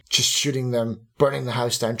in, just shooting them, burning the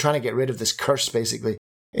house down, trying to get rid of this curse, basically.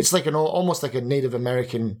 It's like almost like a Native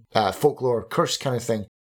American folklore curse kind of thing.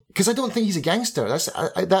 Because I don't think he's a gangster. That's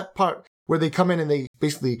that part where they come in and they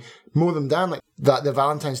basically mow them down, like that. The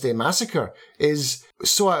Valentine's Day massacre is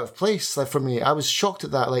so out of place. Like for me, I was shocked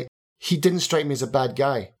at that. Like he didn't strike me as a bad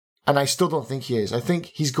guy, and I still don't think he is. I think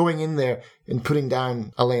he's going in there and putting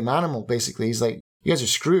down a lame animal. Basically, he's like, you guys are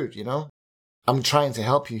screwed. I'm trying to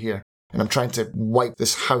help you here, and I'm trying to wipe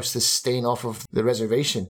this house, this stain off of the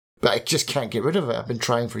reservation, but I just can't get rid of it. I've been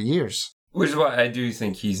trying for years. Which is why I do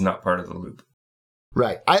think he's not part of the loop.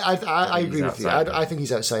 Right. I agree with you. I think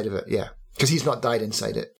he's outside of it, yeah. Because he's not died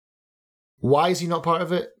inside it. Why is he not part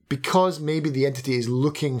of it? Because maybe the entity is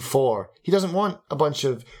looking for... He doesn't want a bunch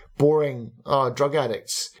of boring drug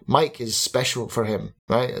addicts. Mike is special for him,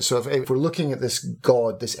 right? So if we're looking at this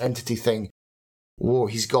god, this entity thing, whoa,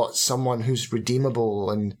 he's got someone who's redeemable.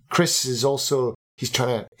 And Chris is also... He's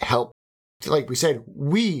trying to help. Like we said,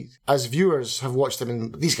 we as viewers have watched them,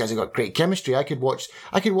 and these guys have got great chemistry. I could watch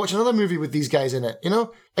another movie with these guys in it.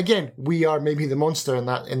 Again, we are maybe the monster in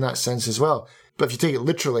that sense as well. But if you take it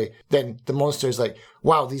literally, then the monster is like,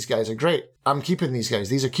 wow, these guys are great. I'm keeping these guys.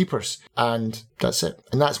 These are keepers, and that's it.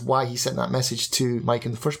 And that's why he sent that message to Mike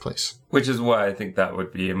in the first place. Which is why I think that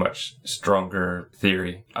would be a much stronger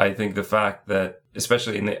theory. I think the fact that,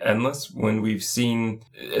 especially in the Endless, when we've seen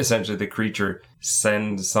essentially the creature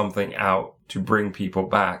send something out to bring people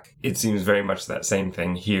back, it seems very much that same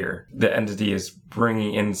thing here. The entity is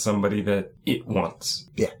bringing in somebody that it wants.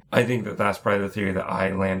 Yeah. I think that that's probably the theory that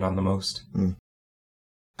I land on the most. Mm.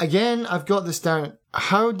 Again, I've got this down.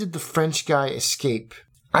 How did the French guy escape?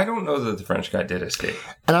 I don't know that the French guy did escape.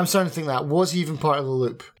 And I'm starting to think that. Was he even part of the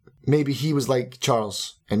loop? Maybe he was like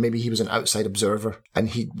Charles, and maybe he was an outside observer,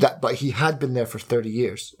 but he had been there for 30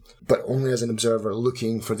 years, but only as an observer,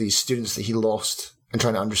 looking for these students that he lost and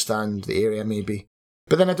trying to understand the area, maybe.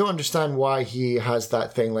 But then I don't understand why he has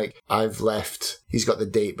that thing like, I've left. He's got the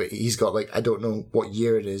date, but he's got like, I don't know what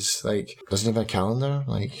year it is. Like, doesn't he have a calendar?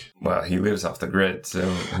 Like, well, he lives off the grid,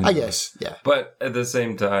 so I guess, yeah. But at the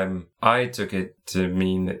same time, I took it to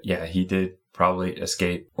mean that, yeah, he did probably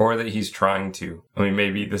escape, or that he's trying to. I mean,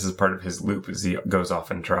 maybe this is part of his loop as he goes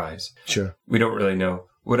off and tries. Sure. We don't really know.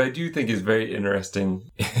 What I do think is very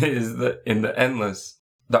interesting is that in the Endless,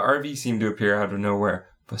 the RV seemed to appear out of nowhere,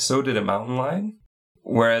 but so did a mountain lion.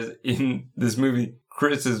 Whereas in this movie,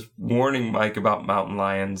 Chris is warning Mike about mountain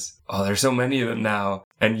lions. Oh, there's so many of them now.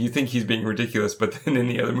 And you think he's being ridiculous, but then in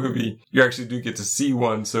the other movie, you actually do get to see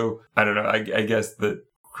one. So, I don't know, I guess that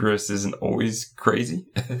Chris isn't always crazy.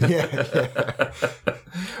 Yeah.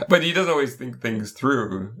 But he doesn't always think things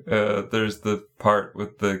through. There's the part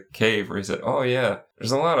with the cave where he said, oh yeah,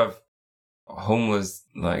 there's a lot of homeless,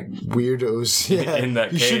 like, weirdos in that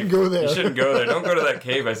cave. You shouldn't go there. You shouldn't go there. Don't go to that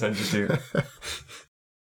cave I sent you to.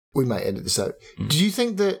 We might edit this out. Do you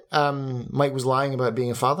think that Mike was lying about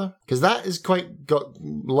being a father? Because that has quite got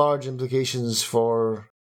large implications for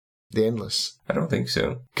the Endless. I don't think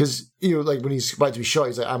so. Because, like when he's about to be shot,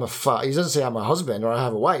 he's like, I'm a father. He doesn't say I'm a husband or I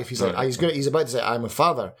have a wife. He's like, he's about to say I'm a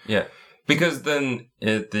father. Yeah. Because then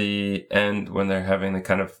at the end, when they're having the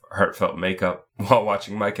kind of heartfelt makeup while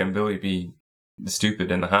watching Mike and Billy be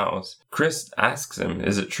stupid in the house, Chris asks him,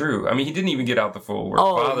 is it true? I mean, he didn't even get out the full word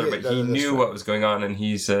father, but he knew what was going on, and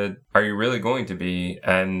he said, are you really going to be?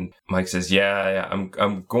 And Mike says, yeah,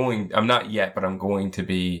 I'm not yet, but I'm going to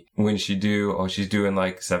be. When she do? Oh, she's due in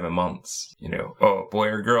like 7 months, oh, boy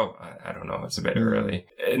or girl? I don't know. It's a bit early.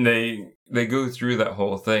 And they go through that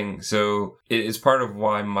whole thing. So it's part of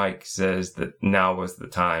why Mike says that now was the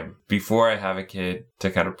time, before I have a kid, to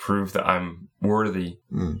kind of prove that I'm worthy.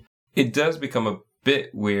 It does become a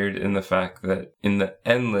bit weird in the fact that in the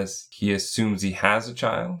Endless, he assumes he has a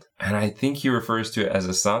child. And I think he refers to it as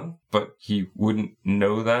a son, but he wouldn't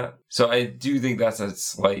know that. So I do think that's a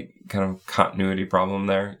slight kind of continuity problem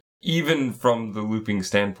there. Even from the looping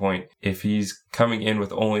standpoint, if he's coming in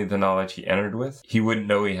with only the knowledge he entered with, he wouldn't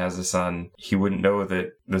know he has a son. He wouldn't know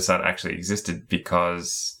that the son actually existed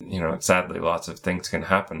because, sadly, lots of things can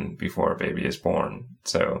happen before a baby is born.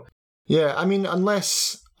 So, yeah, I mean,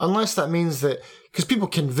 unless that means that, because people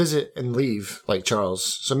can visit and leave, like Charles.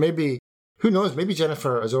 So maybe, who knows, maybe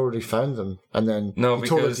Jennifer has already found them and then he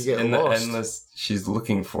told her to get in lost. The Endless, she's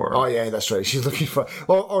looking for her. Oh yeah, that's right. She's looking for,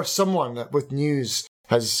 or someone with news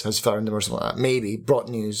has found them or something like that. Maybe brought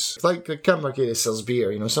news. Like the Camp Arcadia sells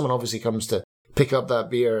beer, someone obviously comes to pick up that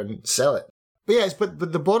beer and sell it. But yes, but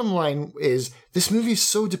the bottom line is this movie is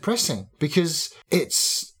so depressing because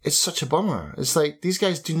it's such a bummer. It's like these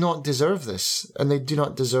guys do not deserve this, and they do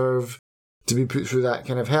not deserve to be put through that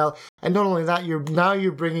kind of hell. And not only that,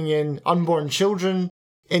 you're bringing in unborn children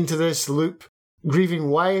into this loop, grieving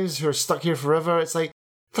wives who are stuck here forever. It's like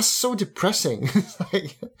that's so depressing.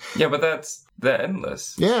 Like, Yeah, but that's the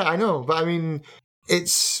Endless. yeah, I know. But I mean, I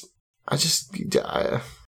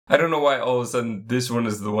don't know why all of a sudden this one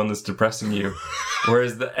is the one that's depressing you,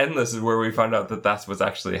 whereas the Endless is where we find out that that's what's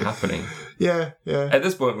actually happening. yeah. At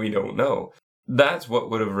this point, we don't know. That's what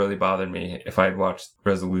would have really bothered me if I'd watched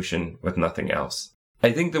Resolution with nothing else.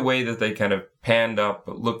 I think the way that they kind of panned up,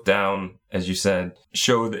 looked down, as you said,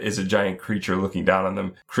 show that it's a giant creature looking down on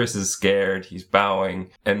them. Chris is scared, he's bowing,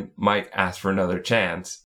 and Mike asks for another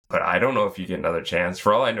chance. But I don't know if you get another chance.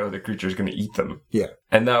 For all I know, the creature's going to eat them. Yeah.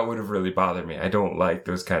 And that would have really bothered me. I don't like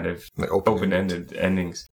those kind of Like open-ended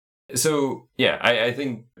endings. So, yeah, I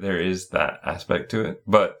think there is that aspect to it.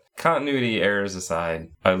 But continuity errors aside,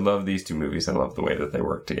 I love these two movies. I love the way that they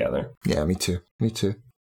work together. Yeah, me too.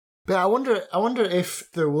 But I wonder if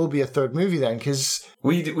there will be a third movie then, because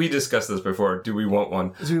we discussed this before. Do we want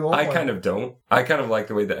one? I kind of don't. I kind of like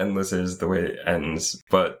the way the Endless is, the way it ends,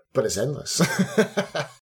 but it's endless.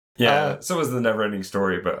 Yeah, so was the Neverending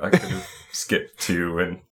Story, but I could have skipped 2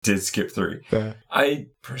 and did skip 3. Yeah. I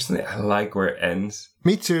like where it ends.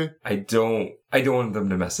 Me too. I don't want them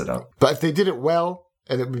to mess it up. But if they did it well,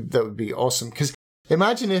 that would be awesome. Because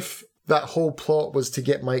imagine if that whole plot was to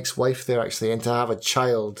get Mike's wife there actually and to have a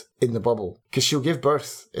child in the bubble. Because she'll give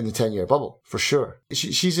birth in the 10-year bubble, for sure.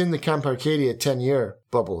 She's in the Camp Arcadia 10-year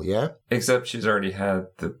bubble, yeah? Except she's already had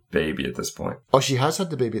the baby at this point. Oh, she has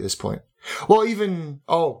had the baby at this point. Well,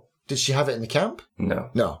 did she have it in the camp?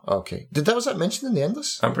 No. Okay. Was that mentioned in the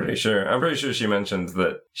Endless? I'm pretty sure she mentioned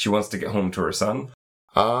that she wants to get home to her son.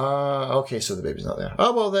 Okay, so the baby's not there.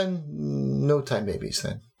 Oh, well then, no time babies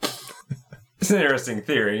then. It's an interesting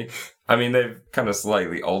theory. I mean, they've kind of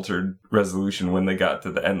slightly altered Resolution when they got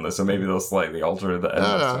to the Endless, so maybe they'll slightly alter the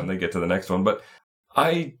Endless when they get to the next one. But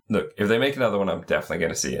if they make another one, I'm definitely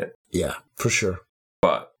going to see it. Yeah, for sure.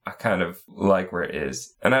 But I kind of like where it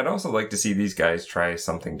is. And I'd also like to see these guys try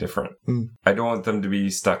something different. I don't want them to be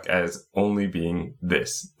stuck as only being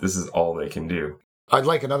this. This is all they can do. I'd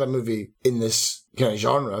like another movie in this kind of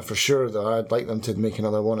genre, for sure, though. I'd like them to make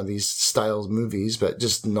another one of these styles movies, but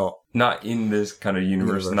just not... Not in this kind of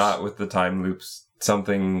universe, not with the time loops.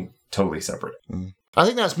 Something totally separate. I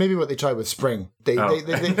think that's maybe what they tried with Spring. They like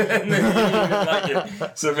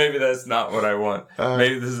it. So maybe that's not what I want.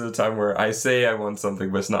 Maybe this is a time where I say I want something,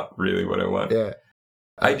 but it's not really what I want. Yeah.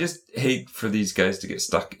 I just hate for these guys to get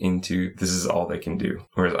stuck into this is all they can do.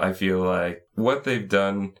 Whereas I feel like what they've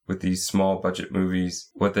done with these small budget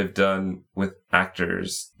movies, what they've done with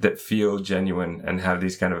actors that feel genuine and have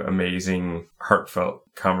these kind of amazing, heartfelt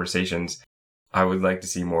conversations, I would like to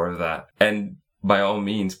see more of that. And by all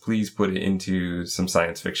means, please put it into some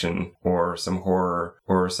science fiction or some horror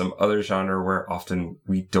or some other genre where often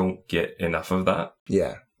we don't get enough of that.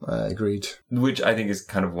 Yeah, agreed. Which I think is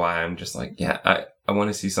kind of why I'm just like, I want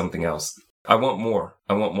to see something else. I want more,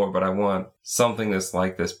 but I want something that's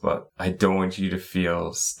like this, but I don't want you to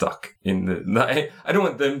feel stuck in I don't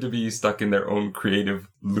want them to be stuck in their own creative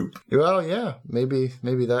loop. Well, yeah, maybe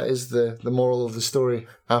that is the moral of the story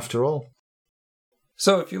after all.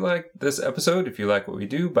 So if you like this episode, if you like what we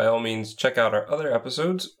do, by all means, check out our other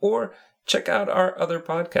episodes or check out our other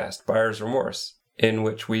podcast, Buyer's Remorse, in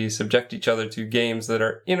which we subject each other to games that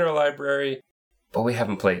are in our library, but we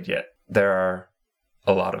haven't played yet. There are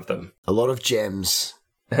a lot of them. A lot of gems.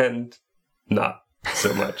 And not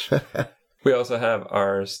so much. We also have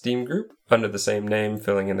our Steam group under the same name,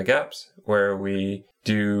 Filling in the Gaps, where we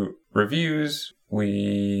do reviews,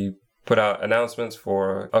 we put out announcements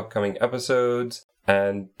for upcoming episodes,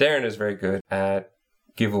 and Darren is very good at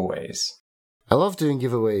giveaways. I love doing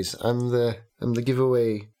giveaways. I'm the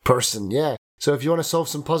giveaway person, yeah. So if you want to solve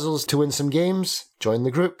some puzzles to win some games, join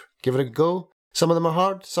the group, give it a go. Some of them are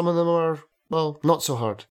hard, some of them are, well, not so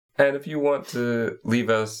hard. And if you want to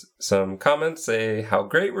leave us some comments, say how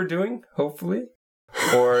great we're doing, hopefully,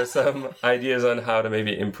 or some ideas on how to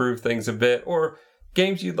maybe improve things a bit, or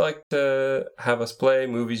games you'd like to have us play,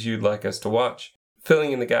 movies you'd like us to watch,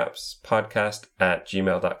 Filling in the Gaps podcast at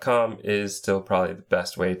gmail.com is still probably the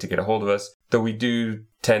best way to get a hold of us, though we do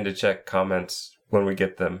tend to check comments when we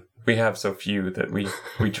get them. We have so few that we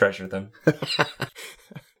treasure them.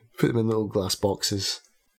 Put them in little glass boxes.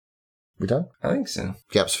 We done? I think so.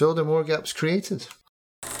 Gaps filled and more gaps created.